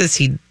taxes.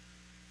 He'd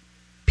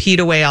peed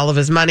away all of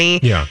his money.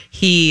 Yeah.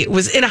 He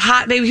was a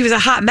hot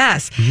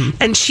mess. Mm-hmm.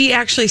 And she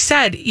actually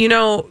said, you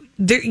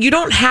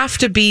don't have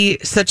to be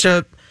such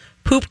a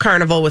poop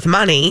carnival with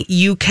money.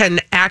 You can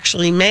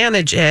actually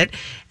manage it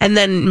and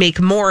then make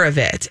more of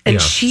it.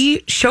 And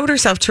she showed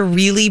herself to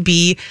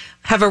really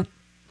have a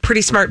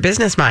pretty smart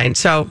business mind.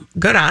 So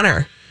good on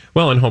her.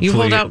 Well, and hopefully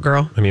you hold out,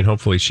 girl. I mean,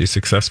 hopefully she's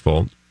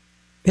successful.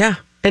 Yeah.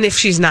 And if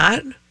she's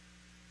not,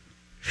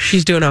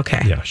 she's doing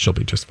okay. Yeah, she'll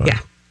be just fine. Yeah.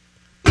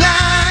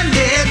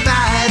 Blinded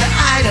by the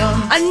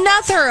item.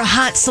 Another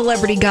hot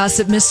celebrity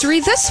gossip mystery.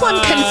 This one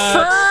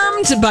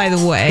confirmed, by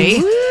the way.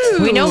 Ooh.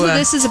 We know who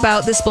this is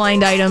about. This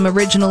blind item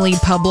originally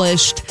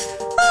published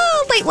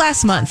late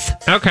last month.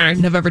 Okay.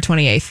 November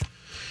 28th.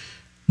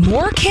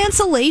 More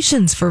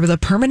cancellations for the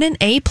permanent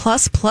A++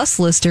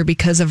 lister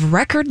because of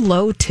record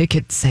low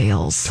ticket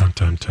sales. Dun,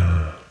 dun,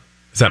 dun.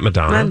 Is that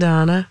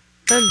Madonna?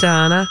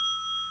 Madonna.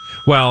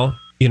 Well,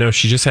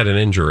 she just had an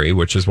injury,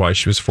 which is why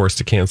she was forced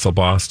to cancel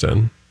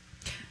Boston.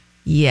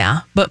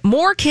 Yeah, but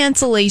more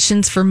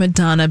cancellations for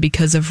Madonna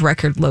because of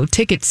record low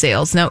ticket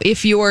sales. Now,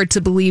 if you are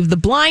to believe the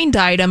blind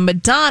item,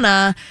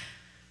 Madonna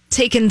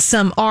taken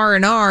some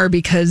R&R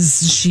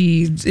because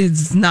she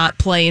is not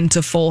playing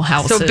to full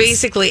houses. So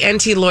basically,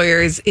 NT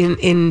Lawyer is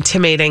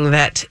intimating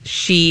that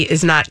she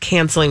is not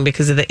canceling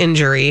because of the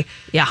injury.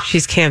 Yeah.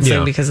 She's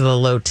canceling because of the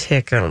low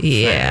ticket.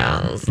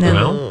 Yeah.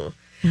 No.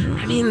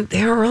 I mean,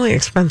 they're really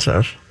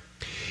expensive.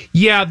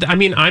 Yeah, I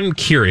mean, I'm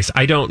curious.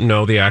 I don't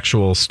know the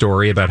actual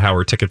story about how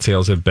her ticket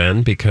sales have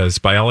been because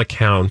by all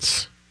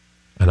accounts,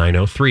 and I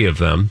know 3 of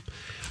them,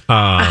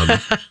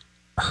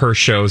 her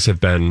shows have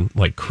been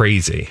like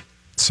crazy.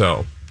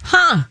 So,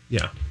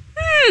 yeah.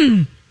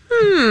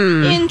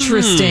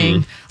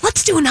 Interesting.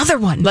 Let's do another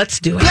one. Let's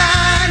do it.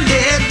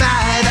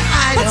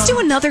 Let's do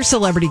another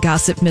celebrity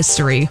gossip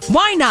mystery.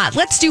 Why not?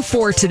 Let's do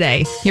 4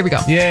 today. Here we go.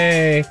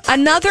 Yay.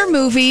 Another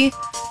movie,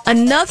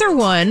 another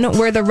one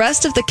where the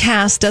rest of the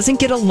cast doesn't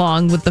get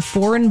along with the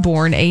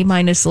foreign-born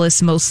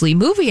A-list mostly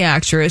movie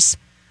actress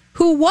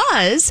who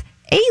was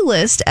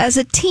A-list as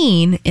a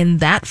teen in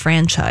that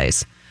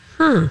franchise.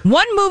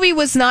 One movie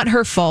was not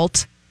her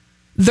fault.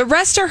 The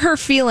rest are her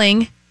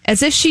feeling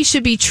as if she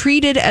should be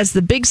treated as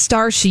the big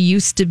star she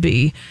used to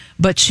be,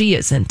 but she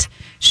isn't.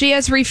 She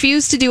has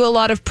refused to do a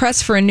lot of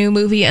press for a new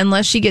movie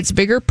unless she gets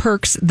bigger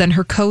perks than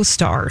her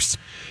co-stars.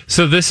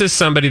 So this is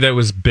somebody that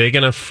was big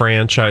in a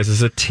franchise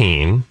as a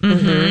teen.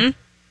 Mm-hmm.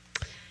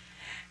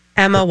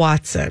 Emma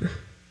Watson.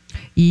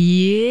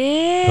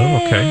 Yeah. Oh,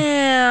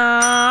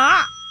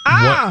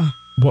 okay.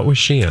 What was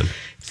she in?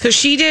 So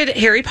she did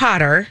Harry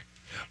Potter.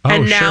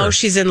 And now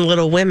she's in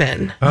Little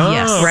Women. Oh,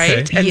 yes. Right?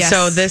 Okay. And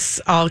so this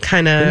all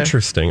kind of...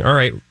 Interesting. All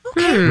right.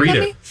 Okay, Read let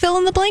it. me fill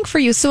in the blank for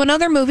you. So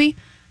another movie,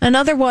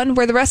 another one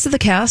where the rest of the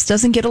cast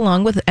doesn't get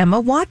along with Emma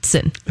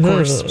Watson. Of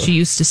course, she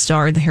used to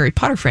star in the Harry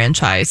Potter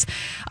franchise.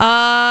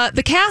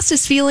 The cast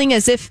is feeling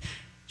as if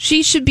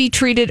she should be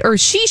treated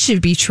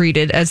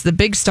as the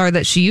big star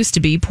that she used to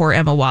be, poor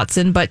Emma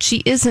Watson, but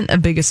she isn't a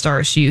big a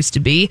star as she used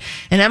to be.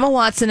 And Emma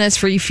Watson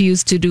has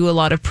refused to do a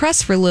lot of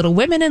press for Little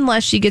Women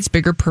unless she gets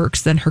bigger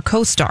perks than her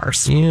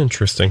co-stars.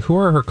 Interesting. Who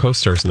are her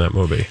co-stars in that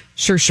movie?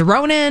 Saoirse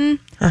Ronan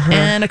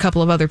and a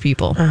couple of other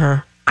people.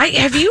 And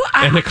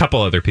a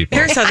couple other people.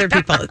 There's other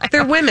people.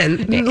 They're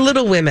women,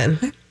 Little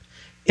Women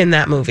in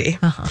that movie.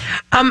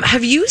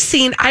 Have you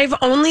seen, I've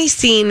only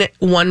seen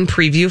one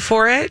preview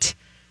for it.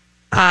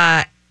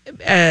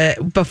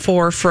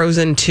 Before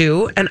Frozen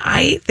 2, and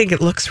I think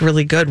it looks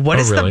really good. What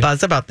is the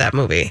buzz about that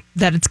movie?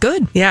 That it's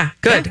good. Yeah,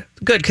 good. Yeah.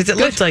 Good, because it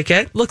looked like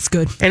it. Looks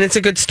good. And it's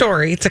a good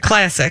story. It's a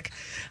classic.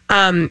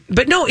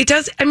 But no, it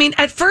does. I mean,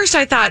 at first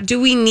I thought,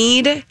 do we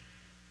need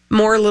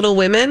more Little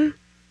Women?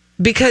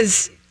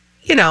 Because,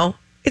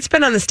 it's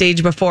been on the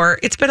stage before.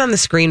 It's been on the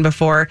screen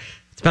before.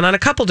 It's been on a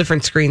couple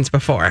different screens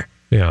before.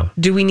 Yeah.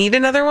 Do we need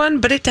another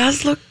one? But it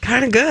does look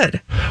kind of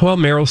good. Well,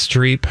 Meryl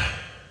Streep.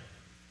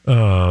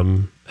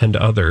 And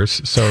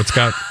others. So it's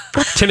got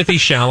Timothée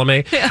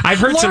Chalamet. Yeah. I've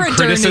heard some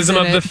criticism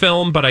of the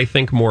film, but I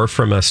think more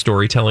from a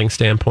storytelling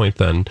standpoint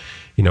than,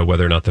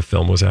 whether or not the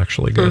film was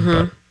actually good.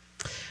 But.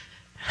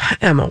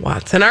 Emma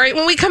Watson. All right,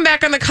 when we come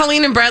back on the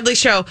Colleen and Bradley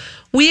Show,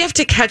 we have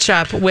to catch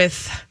up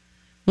with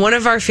one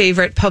of our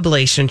favorite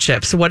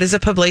publicationships. What is a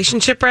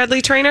publicationship,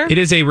 Bradley Trainer? It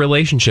is a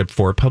relationship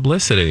for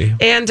publicity.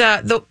 And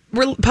the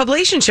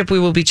publicationship we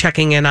will be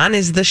checking in on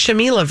is the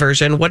Shamila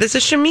version. What is a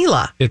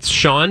Shamila? It's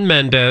Shawn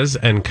Mendes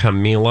and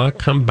Camila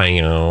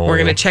Cabello. We're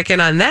going to check in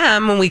on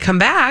them when we come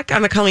back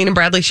on the Colleen and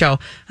Bradley Show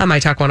on My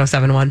Talk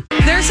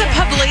 107.1. There's a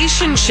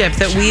publicationship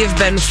that we have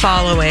been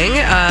following.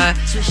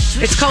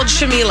 It's called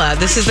Shamila.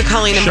 This is the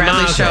Colleen and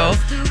Bradley Show.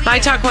 My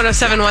Talk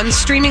 107.1,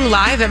 streaming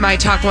live at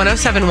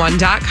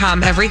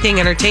MyTalk1071.com.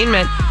 Everything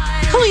Entertainment.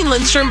 Colleen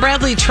Lindstrom,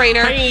 Bradley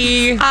Trainer.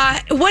 Hey.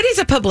 What is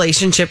a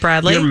publicationship,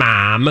 Bradley? Your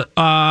mom.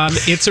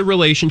 It's a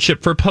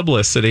relationship for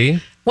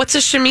publicity. What's a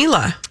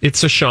Shamila?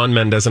 It's a Shawn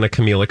Mendes and a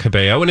Camila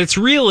Cabello. And it's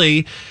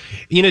really,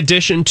 in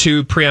addition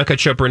to Priyanka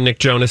Chopra and Nick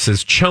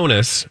Jonas's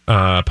Jonas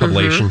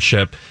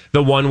publicationship,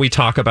 the one we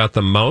talk about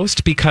the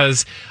most,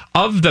 because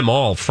of them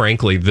all,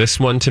 frankly, this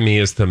one to me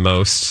is the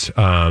most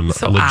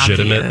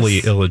legitimately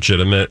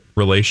illegitimate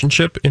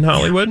relationship in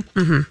Hollywood.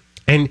 Yeah.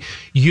 And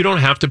you don't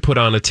have to put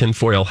on a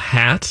tinfoil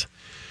hat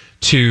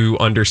to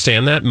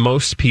understand that.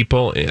 Most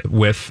people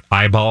with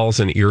eyeballs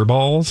and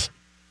earholes,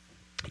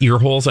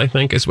 I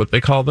think is what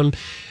they call them,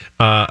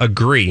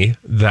 agree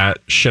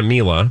that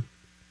Shamila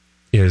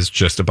is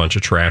just a bunch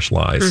of trash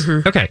lies.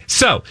 Okay,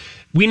 so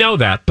we know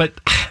that, but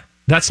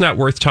that's not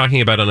worth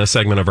talking about on a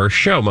segment of our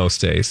show most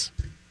days,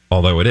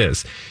 although it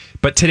is.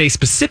 But today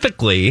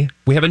specifically,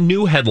 we have a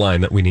new headline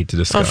that we need to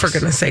discuss. Oh, for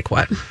goodness sake,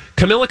 what?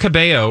 Camila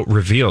Cabello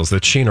reveals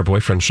that she and her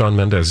boyfriend Shawn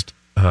Mendes,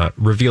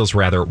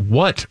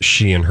 what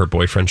she and her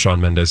boyfriend Shawn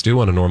Mendes do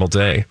on a normal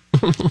day.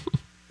 Do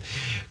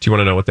you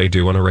want to know what they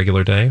do on a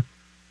regular day?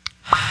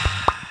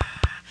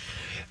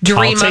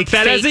 I'll take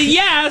that as a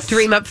yes.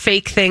 Dream up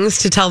fake things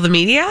to tell the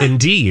media?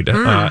 Indeed.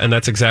 And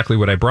that's exactly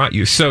what I brought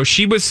you. So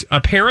she was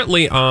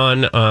apparently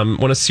on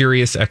one of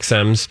Sirius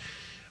XM's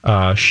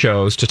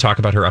shows to talk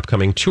about her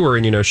upcoming tour.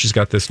 And, she's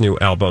got this new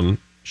album,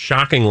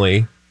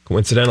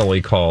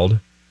 coincidentally called,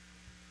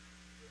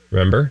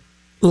 remember?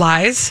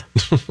 Lies?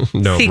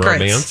 No, Secrets.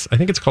 Romance. I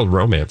think it's called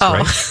Romance,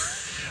 right?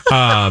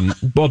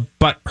 Well,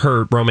 but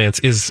her romance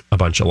is a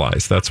bunch of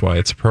lies. That's why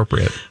it's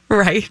appropriate.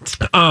 Right.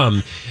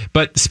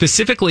 But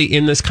specifically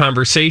in this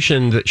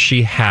conversation that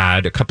she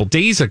had a couple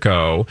days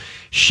ago,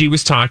 she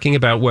was talking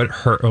about what,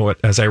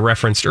 as I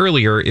referenced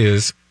earlier,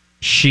 is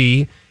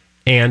she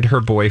and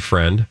her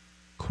boyfriend,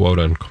 quote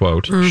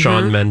unquote,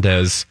 Shawn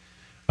Mendes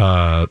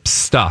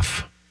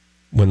stuff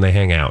when they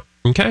hang out.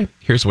 Okay,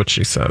 here's what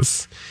she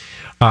says.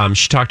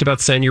 She talked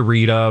about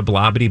Senorita,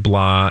 blah, blah,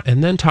 blah,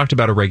 and then talked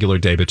about a regular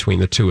day between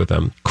the two of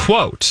them.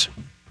 Quote,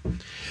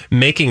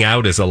 making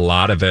out is a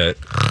lot of it.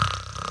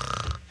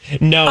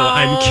 No,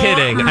 I'm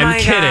kidding. I'm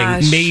kidding.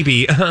 Gosh.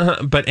 Maybe.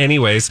 But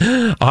anyways,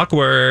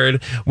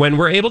 awkward. When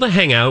we're able to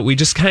hang out, we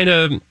just kind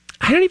of,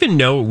 I don't even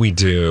know what we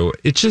do.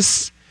 It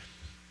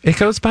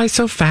goes by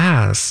so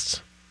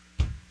fast.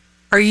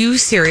 Are you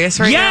serious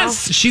right now?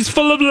 Yes, she's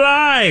full of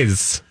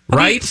lies.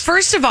 Right? Okay,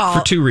 first of all,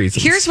 for two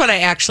reasons. Here's what I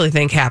actually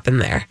think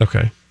happened there.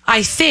 Okay.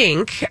 I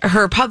think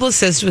her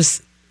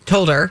publicist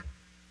told her,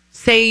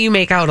 say you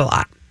make out a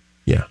lot.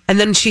 Yeah. And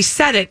then she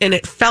said it and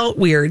it felt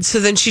weird. So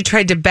then she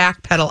tried to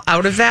backpedal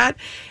out of that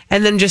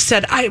and then just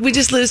said, we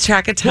just lose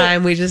track of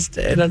time. Well,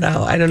 I don't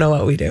know. I don't know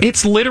what we do.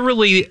 It's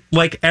literally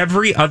like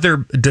every other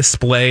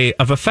display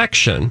of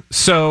affection.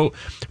 So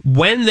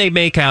when they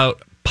make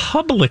out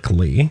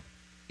publicly,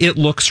 it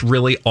looks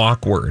really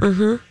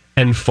awkward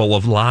and full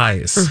of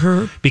lies.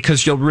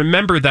 Because you'll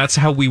remember that's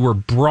how we were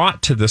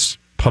brought to this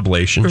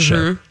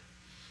publicationship.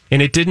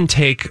 And it didn't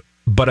take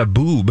but a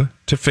boob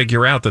to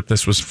figure out that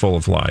this was full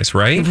of lies,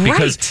 right?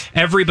 Because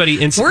everybody,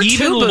 we're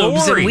even two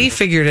boobs Lori, and we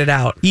figured it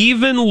out.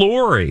 Even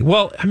Lori.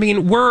 Well, I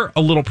mean, we're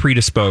a little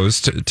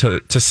predisposed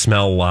to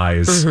smell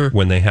lies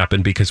when they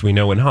happen because we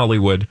know in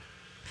Hollywood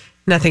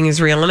nothing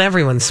is real and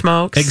everyone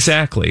smokes.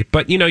 Exactly.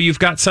 But, you've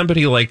got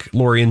somebody like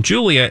Lori and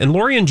Julia, and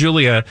Lori and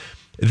Julia,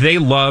 they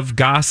love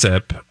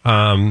gossip,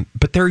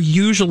 but they're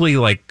usually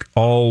like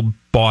all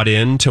bought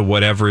into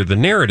whatever the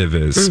narrative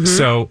is. Mm-hmm.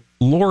 So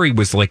Lori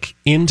was like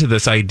into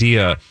this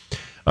idea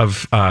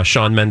of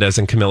Shawn Mendes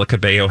and Camila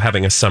Cabello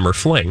having a summer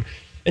fling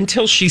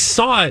until she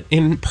saw it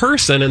in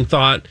person and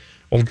thought,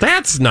 well,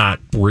 that's not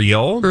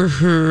real.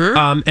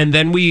 Mm-hmm. And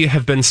then we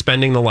have been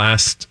spending the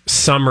last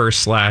summer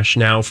 /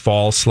 now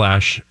fall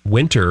 /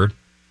 winter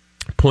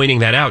pointing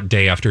that out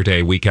day after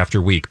day, week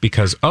after week,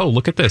 because, oh,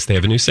 look at this. They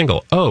have a new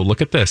single. Oh,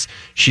 look at this.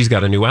 She's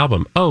got a new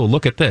album. Oh,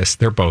 look at this.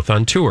 They're both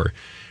on tour,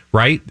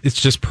 right? It's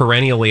just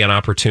perennially an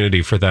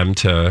opportunity for them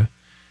to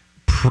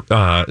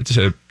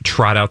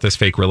trot out this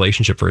fake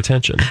relationship for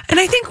attention. And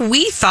I think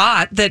we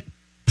thought that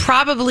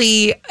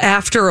probably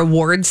after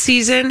awards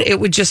season, it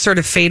would just sort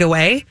of fade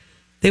away.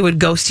 They would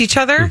ghost each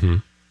other. Mm-hmm.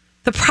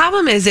 The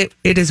problem is it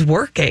is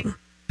working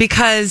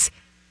because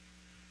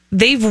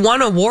they've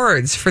won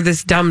awards for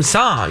this dumb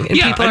song and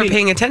people are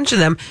paying attention to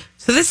them.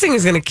 So this thing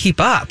is going to keep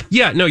up.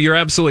 Yeah, no, you're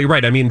absolutely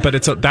right. I mean,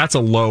 but that's a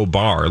low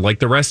bar. Like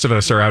the rest of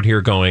us are out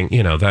here going,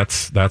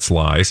 that's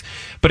lies.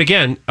 But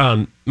again,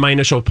 my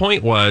initial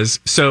point was,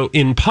 so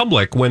in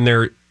public, when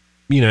they're,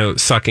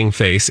 sucking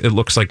face, it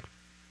looks like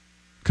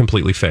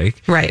completely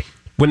fake. Right.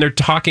 When they're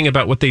talking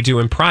about what they do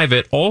in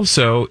private,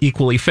 also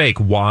equally fake.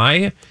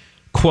 Why?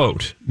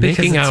 Quote,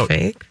 making out.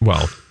 Fake?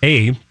 Well,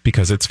 A,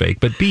 because it's fake,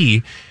 but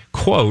B,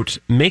 quote,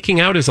 making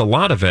out is a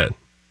lot of it.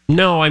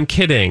 No, I'm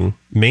kidding.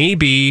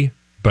 Maybe,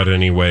 but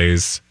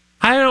anyways,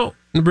 I don't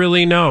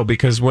really know,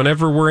 because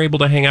whenever we're able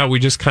to hang out, we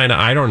just kind of,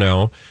 I don't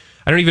know.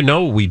 I don't even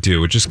know what we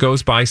do. It just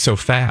goes by so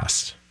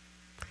fast.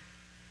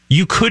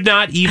 You could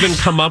not even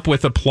come up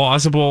with a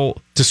plausible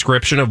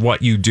description of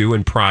what you do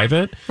in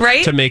private,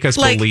 right? To make us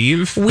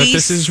believe that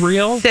this is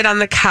real. Sit on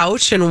the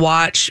couch and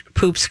watch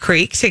Poops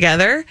Creek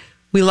together.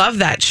 We love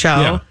that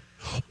show.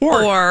 Yeah.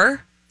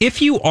 Or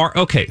if you are,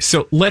 okay,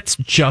 so let's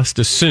just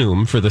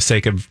assume for the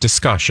sake of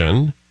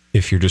discussion,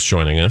 if you're just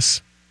joining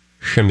us,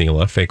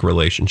 Shamila, fake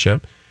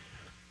relationship.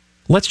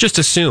 Let's just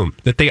assume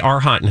that they are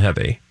hot and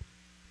heavy.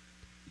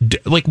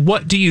 Like,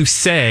 what do you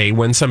say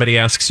when somebody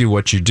asks you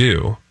what you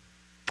do?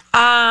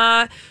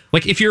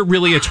 Like if you're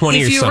really a 20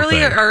 or something. If you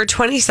really are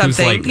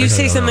 20-something, like, you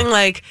say something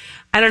like,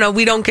 I don't know,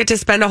 we don't get to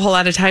spend a whole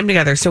lot of time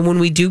together. So when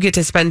we do get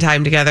to spend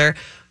time together,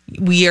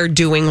 we are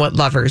doing what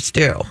lovers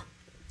do.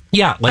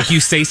 Yeah, like you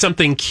say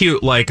something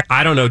cute, like,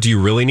 I don't know, do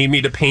you really need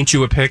me to paint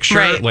you a picture?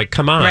 Right. Like,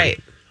 come on.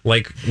 Right.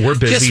 Like, we're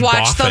busy just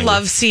watch boffing. the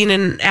love scene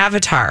in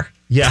Avatar.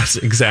 Yes,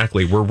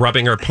 exactly. We're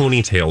rubbing our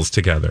ponytails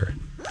together.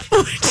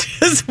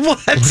 Which is what?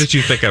 What did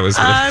you think I was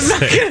going to say?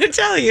 I'm not going to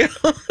tell you.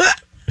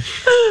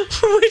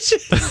 Which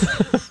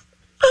is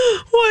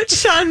what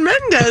Shawn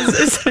Mendes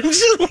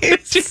essentially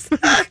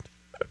said.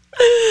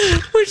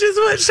 Which is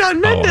what Shawn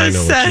Mendes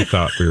said. What you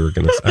thought I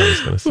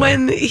was going to say.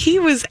 When he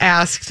was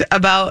asked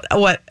about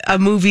what a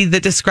movie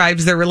that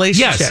describes their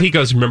relationship. Yes, he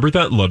goes, remember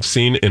that love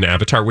scene in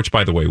Avatar? Which,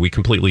 by the way, we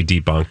completely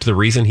debunked. The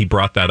reason he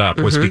brought that up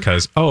was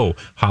because,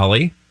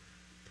 Holly,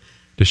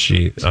 does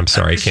she? I'm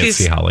sorry, I can't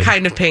see Holly.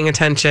 Kind of paying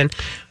attention.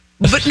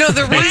 But no,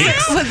 the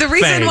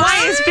reason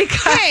why is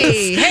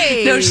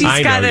because no,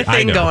 she's got a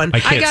thing going.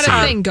 I got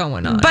a thing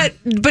going on.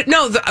 But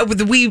no,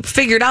 we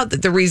figured out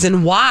that the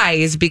reason why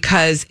is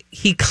because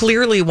he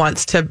clearly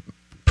wants to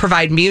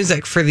provide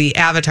music for the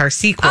Avatar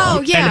sequel. Oh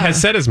yeah, and has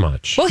said as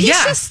much. Well, he's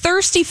just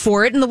thirsty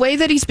for it, and the way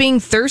that he's being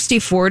thirsty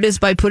for it is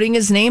by putting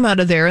his name out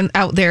there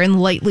and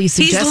lightly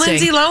suggesting. He's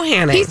Lindsay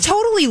Lohaning. He's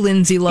totally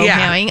Lindsay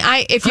Lohaning.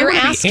 Yeah. If you're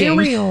asking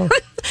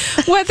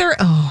whether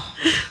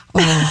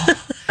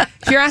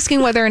if you're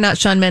asking whether or not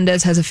Shawn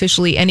Mendes has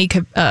officially any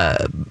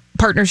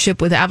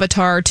partnership with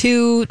Avatar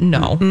 2,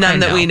 no. None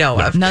that we know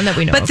of. None that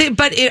we know of.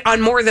 But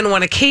on more than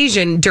one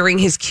occasion during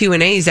his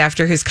Q&As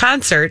after his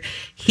concert,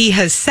 he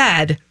has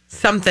said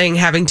something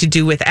having to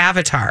do with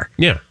Avatar.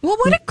 Yeah. Well,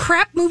 what a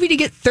crap movie to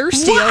get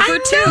thirsty over,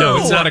 too. No,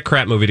 it's not a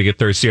crap movie to get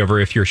thirsty over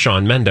if you're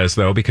Shawn Mendes,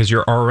 though, because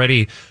you're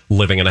already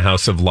living in a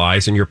house of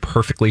lies and you're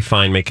perfectly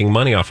fine making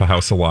money off a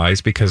house of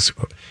lies because...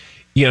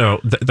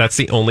 that's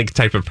the only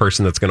type of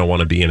person that's going to want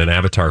to be in an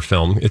Avatar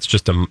film. It's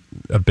just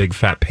a big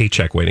fat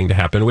paycheck waiting to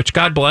happen, which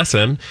God bless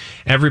him.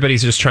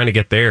 Everybody's just trying to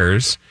get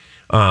theirs.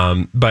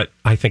 But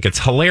I think it's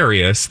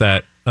hilarious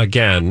that,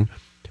 again,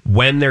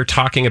 when they're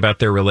talking about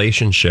their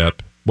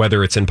relationship,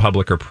 whether it's in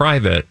public or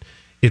private,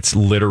 it's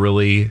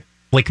literally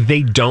like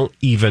they don't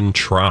even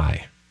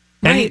try.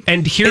 Right.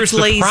 And here's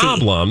the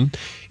problem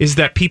is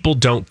that people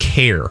don't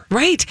care.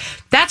 Right.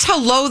 That's how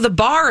low the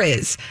bar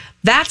is.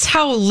 That's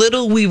how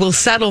little we will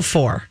settle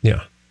for.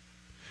 Yeah.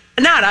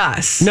 Not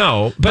us.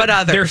 No, but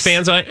others. Their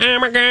fans are like, oh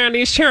my God,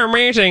 these two are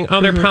amazing.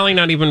 Oh, they're probably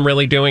not even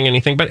really doing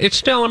anything, but it's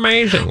still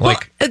amazing. Well,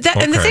 and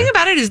the thing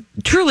about it is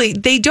truly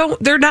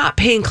they're not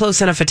paying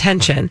close enough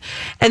attention.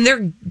 And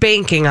they're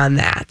banking on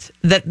that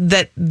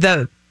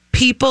the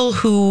people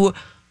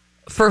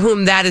for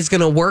whom that is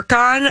going to work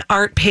on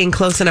aren't paying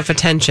close enough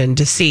attention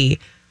to see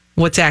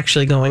what's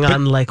actually going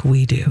on like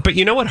we do. But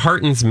you know what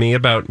heartens me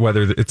about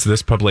whether it's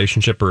this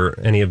publicationship or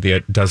any of the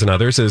dozen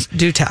others is...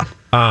 Do tell.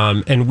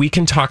 And we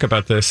can talk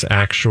about this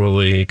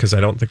actually, because I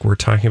don't think we're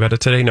talking about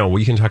it today. No,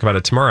 we can talk about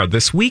it tomorrow.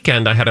 This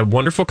weekend, I had a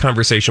wonderful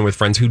conversation with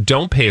friends who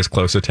don't pay as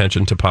close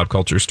attention to pop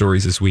culture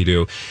stories as we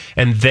do.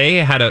 And they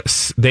had a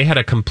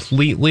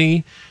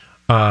completely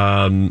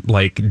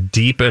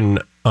deep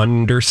and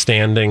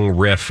understanding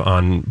riff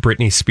on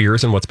Britney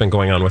Spears and what's been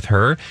going on with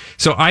her.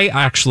 So I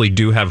actually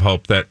do have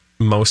hope that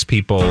most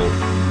people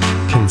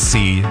can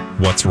see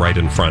what's right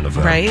in front of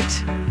them.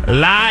 Right?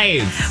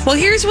 Live! Well,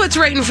 here's what's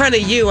right in front of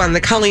you on the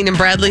Colleen and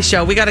Bradley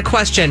Show. We got a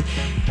question.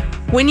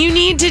 When you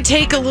need to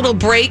take a little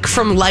break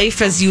from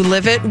life as you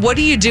live it, what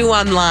do you do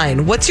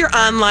online? What's your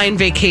online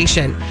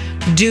vacation?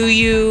 Do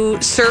you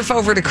surf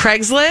over to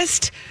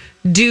Craigslist?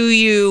 Do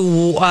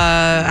you,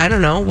 I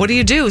don't know, what do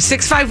you do?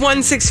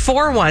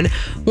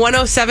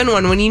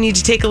 651-641-1071. When you need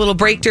to take a little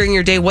break during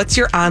your day, what's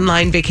your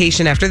online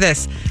vacation after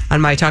this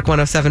on My Talk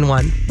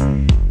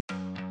 1071?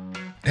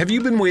 Have you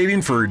been waiting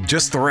for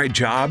just the right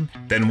job?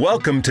 Then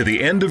welcome to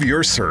the end of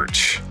your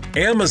search.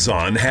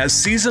 Amazon has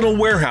seasonal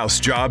warehouse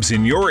jobs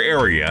in your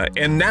area,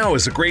 and now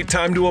is a great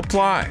time to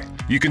apply.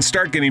 You can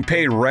start getting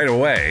paid right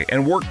away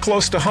and work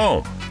close to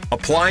home.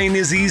 Applying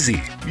is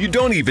easy. You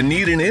don't even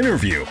need an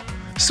interview.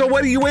 So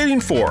what are you waiting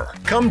for?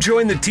 Come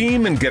join the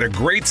team and get a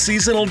great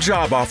seasonal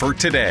job offer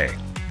today.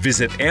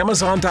 Visit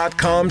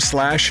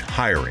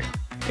Amazon.com/hiring.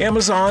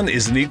 Amazon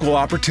is an equal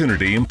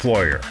opportunity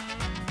employer.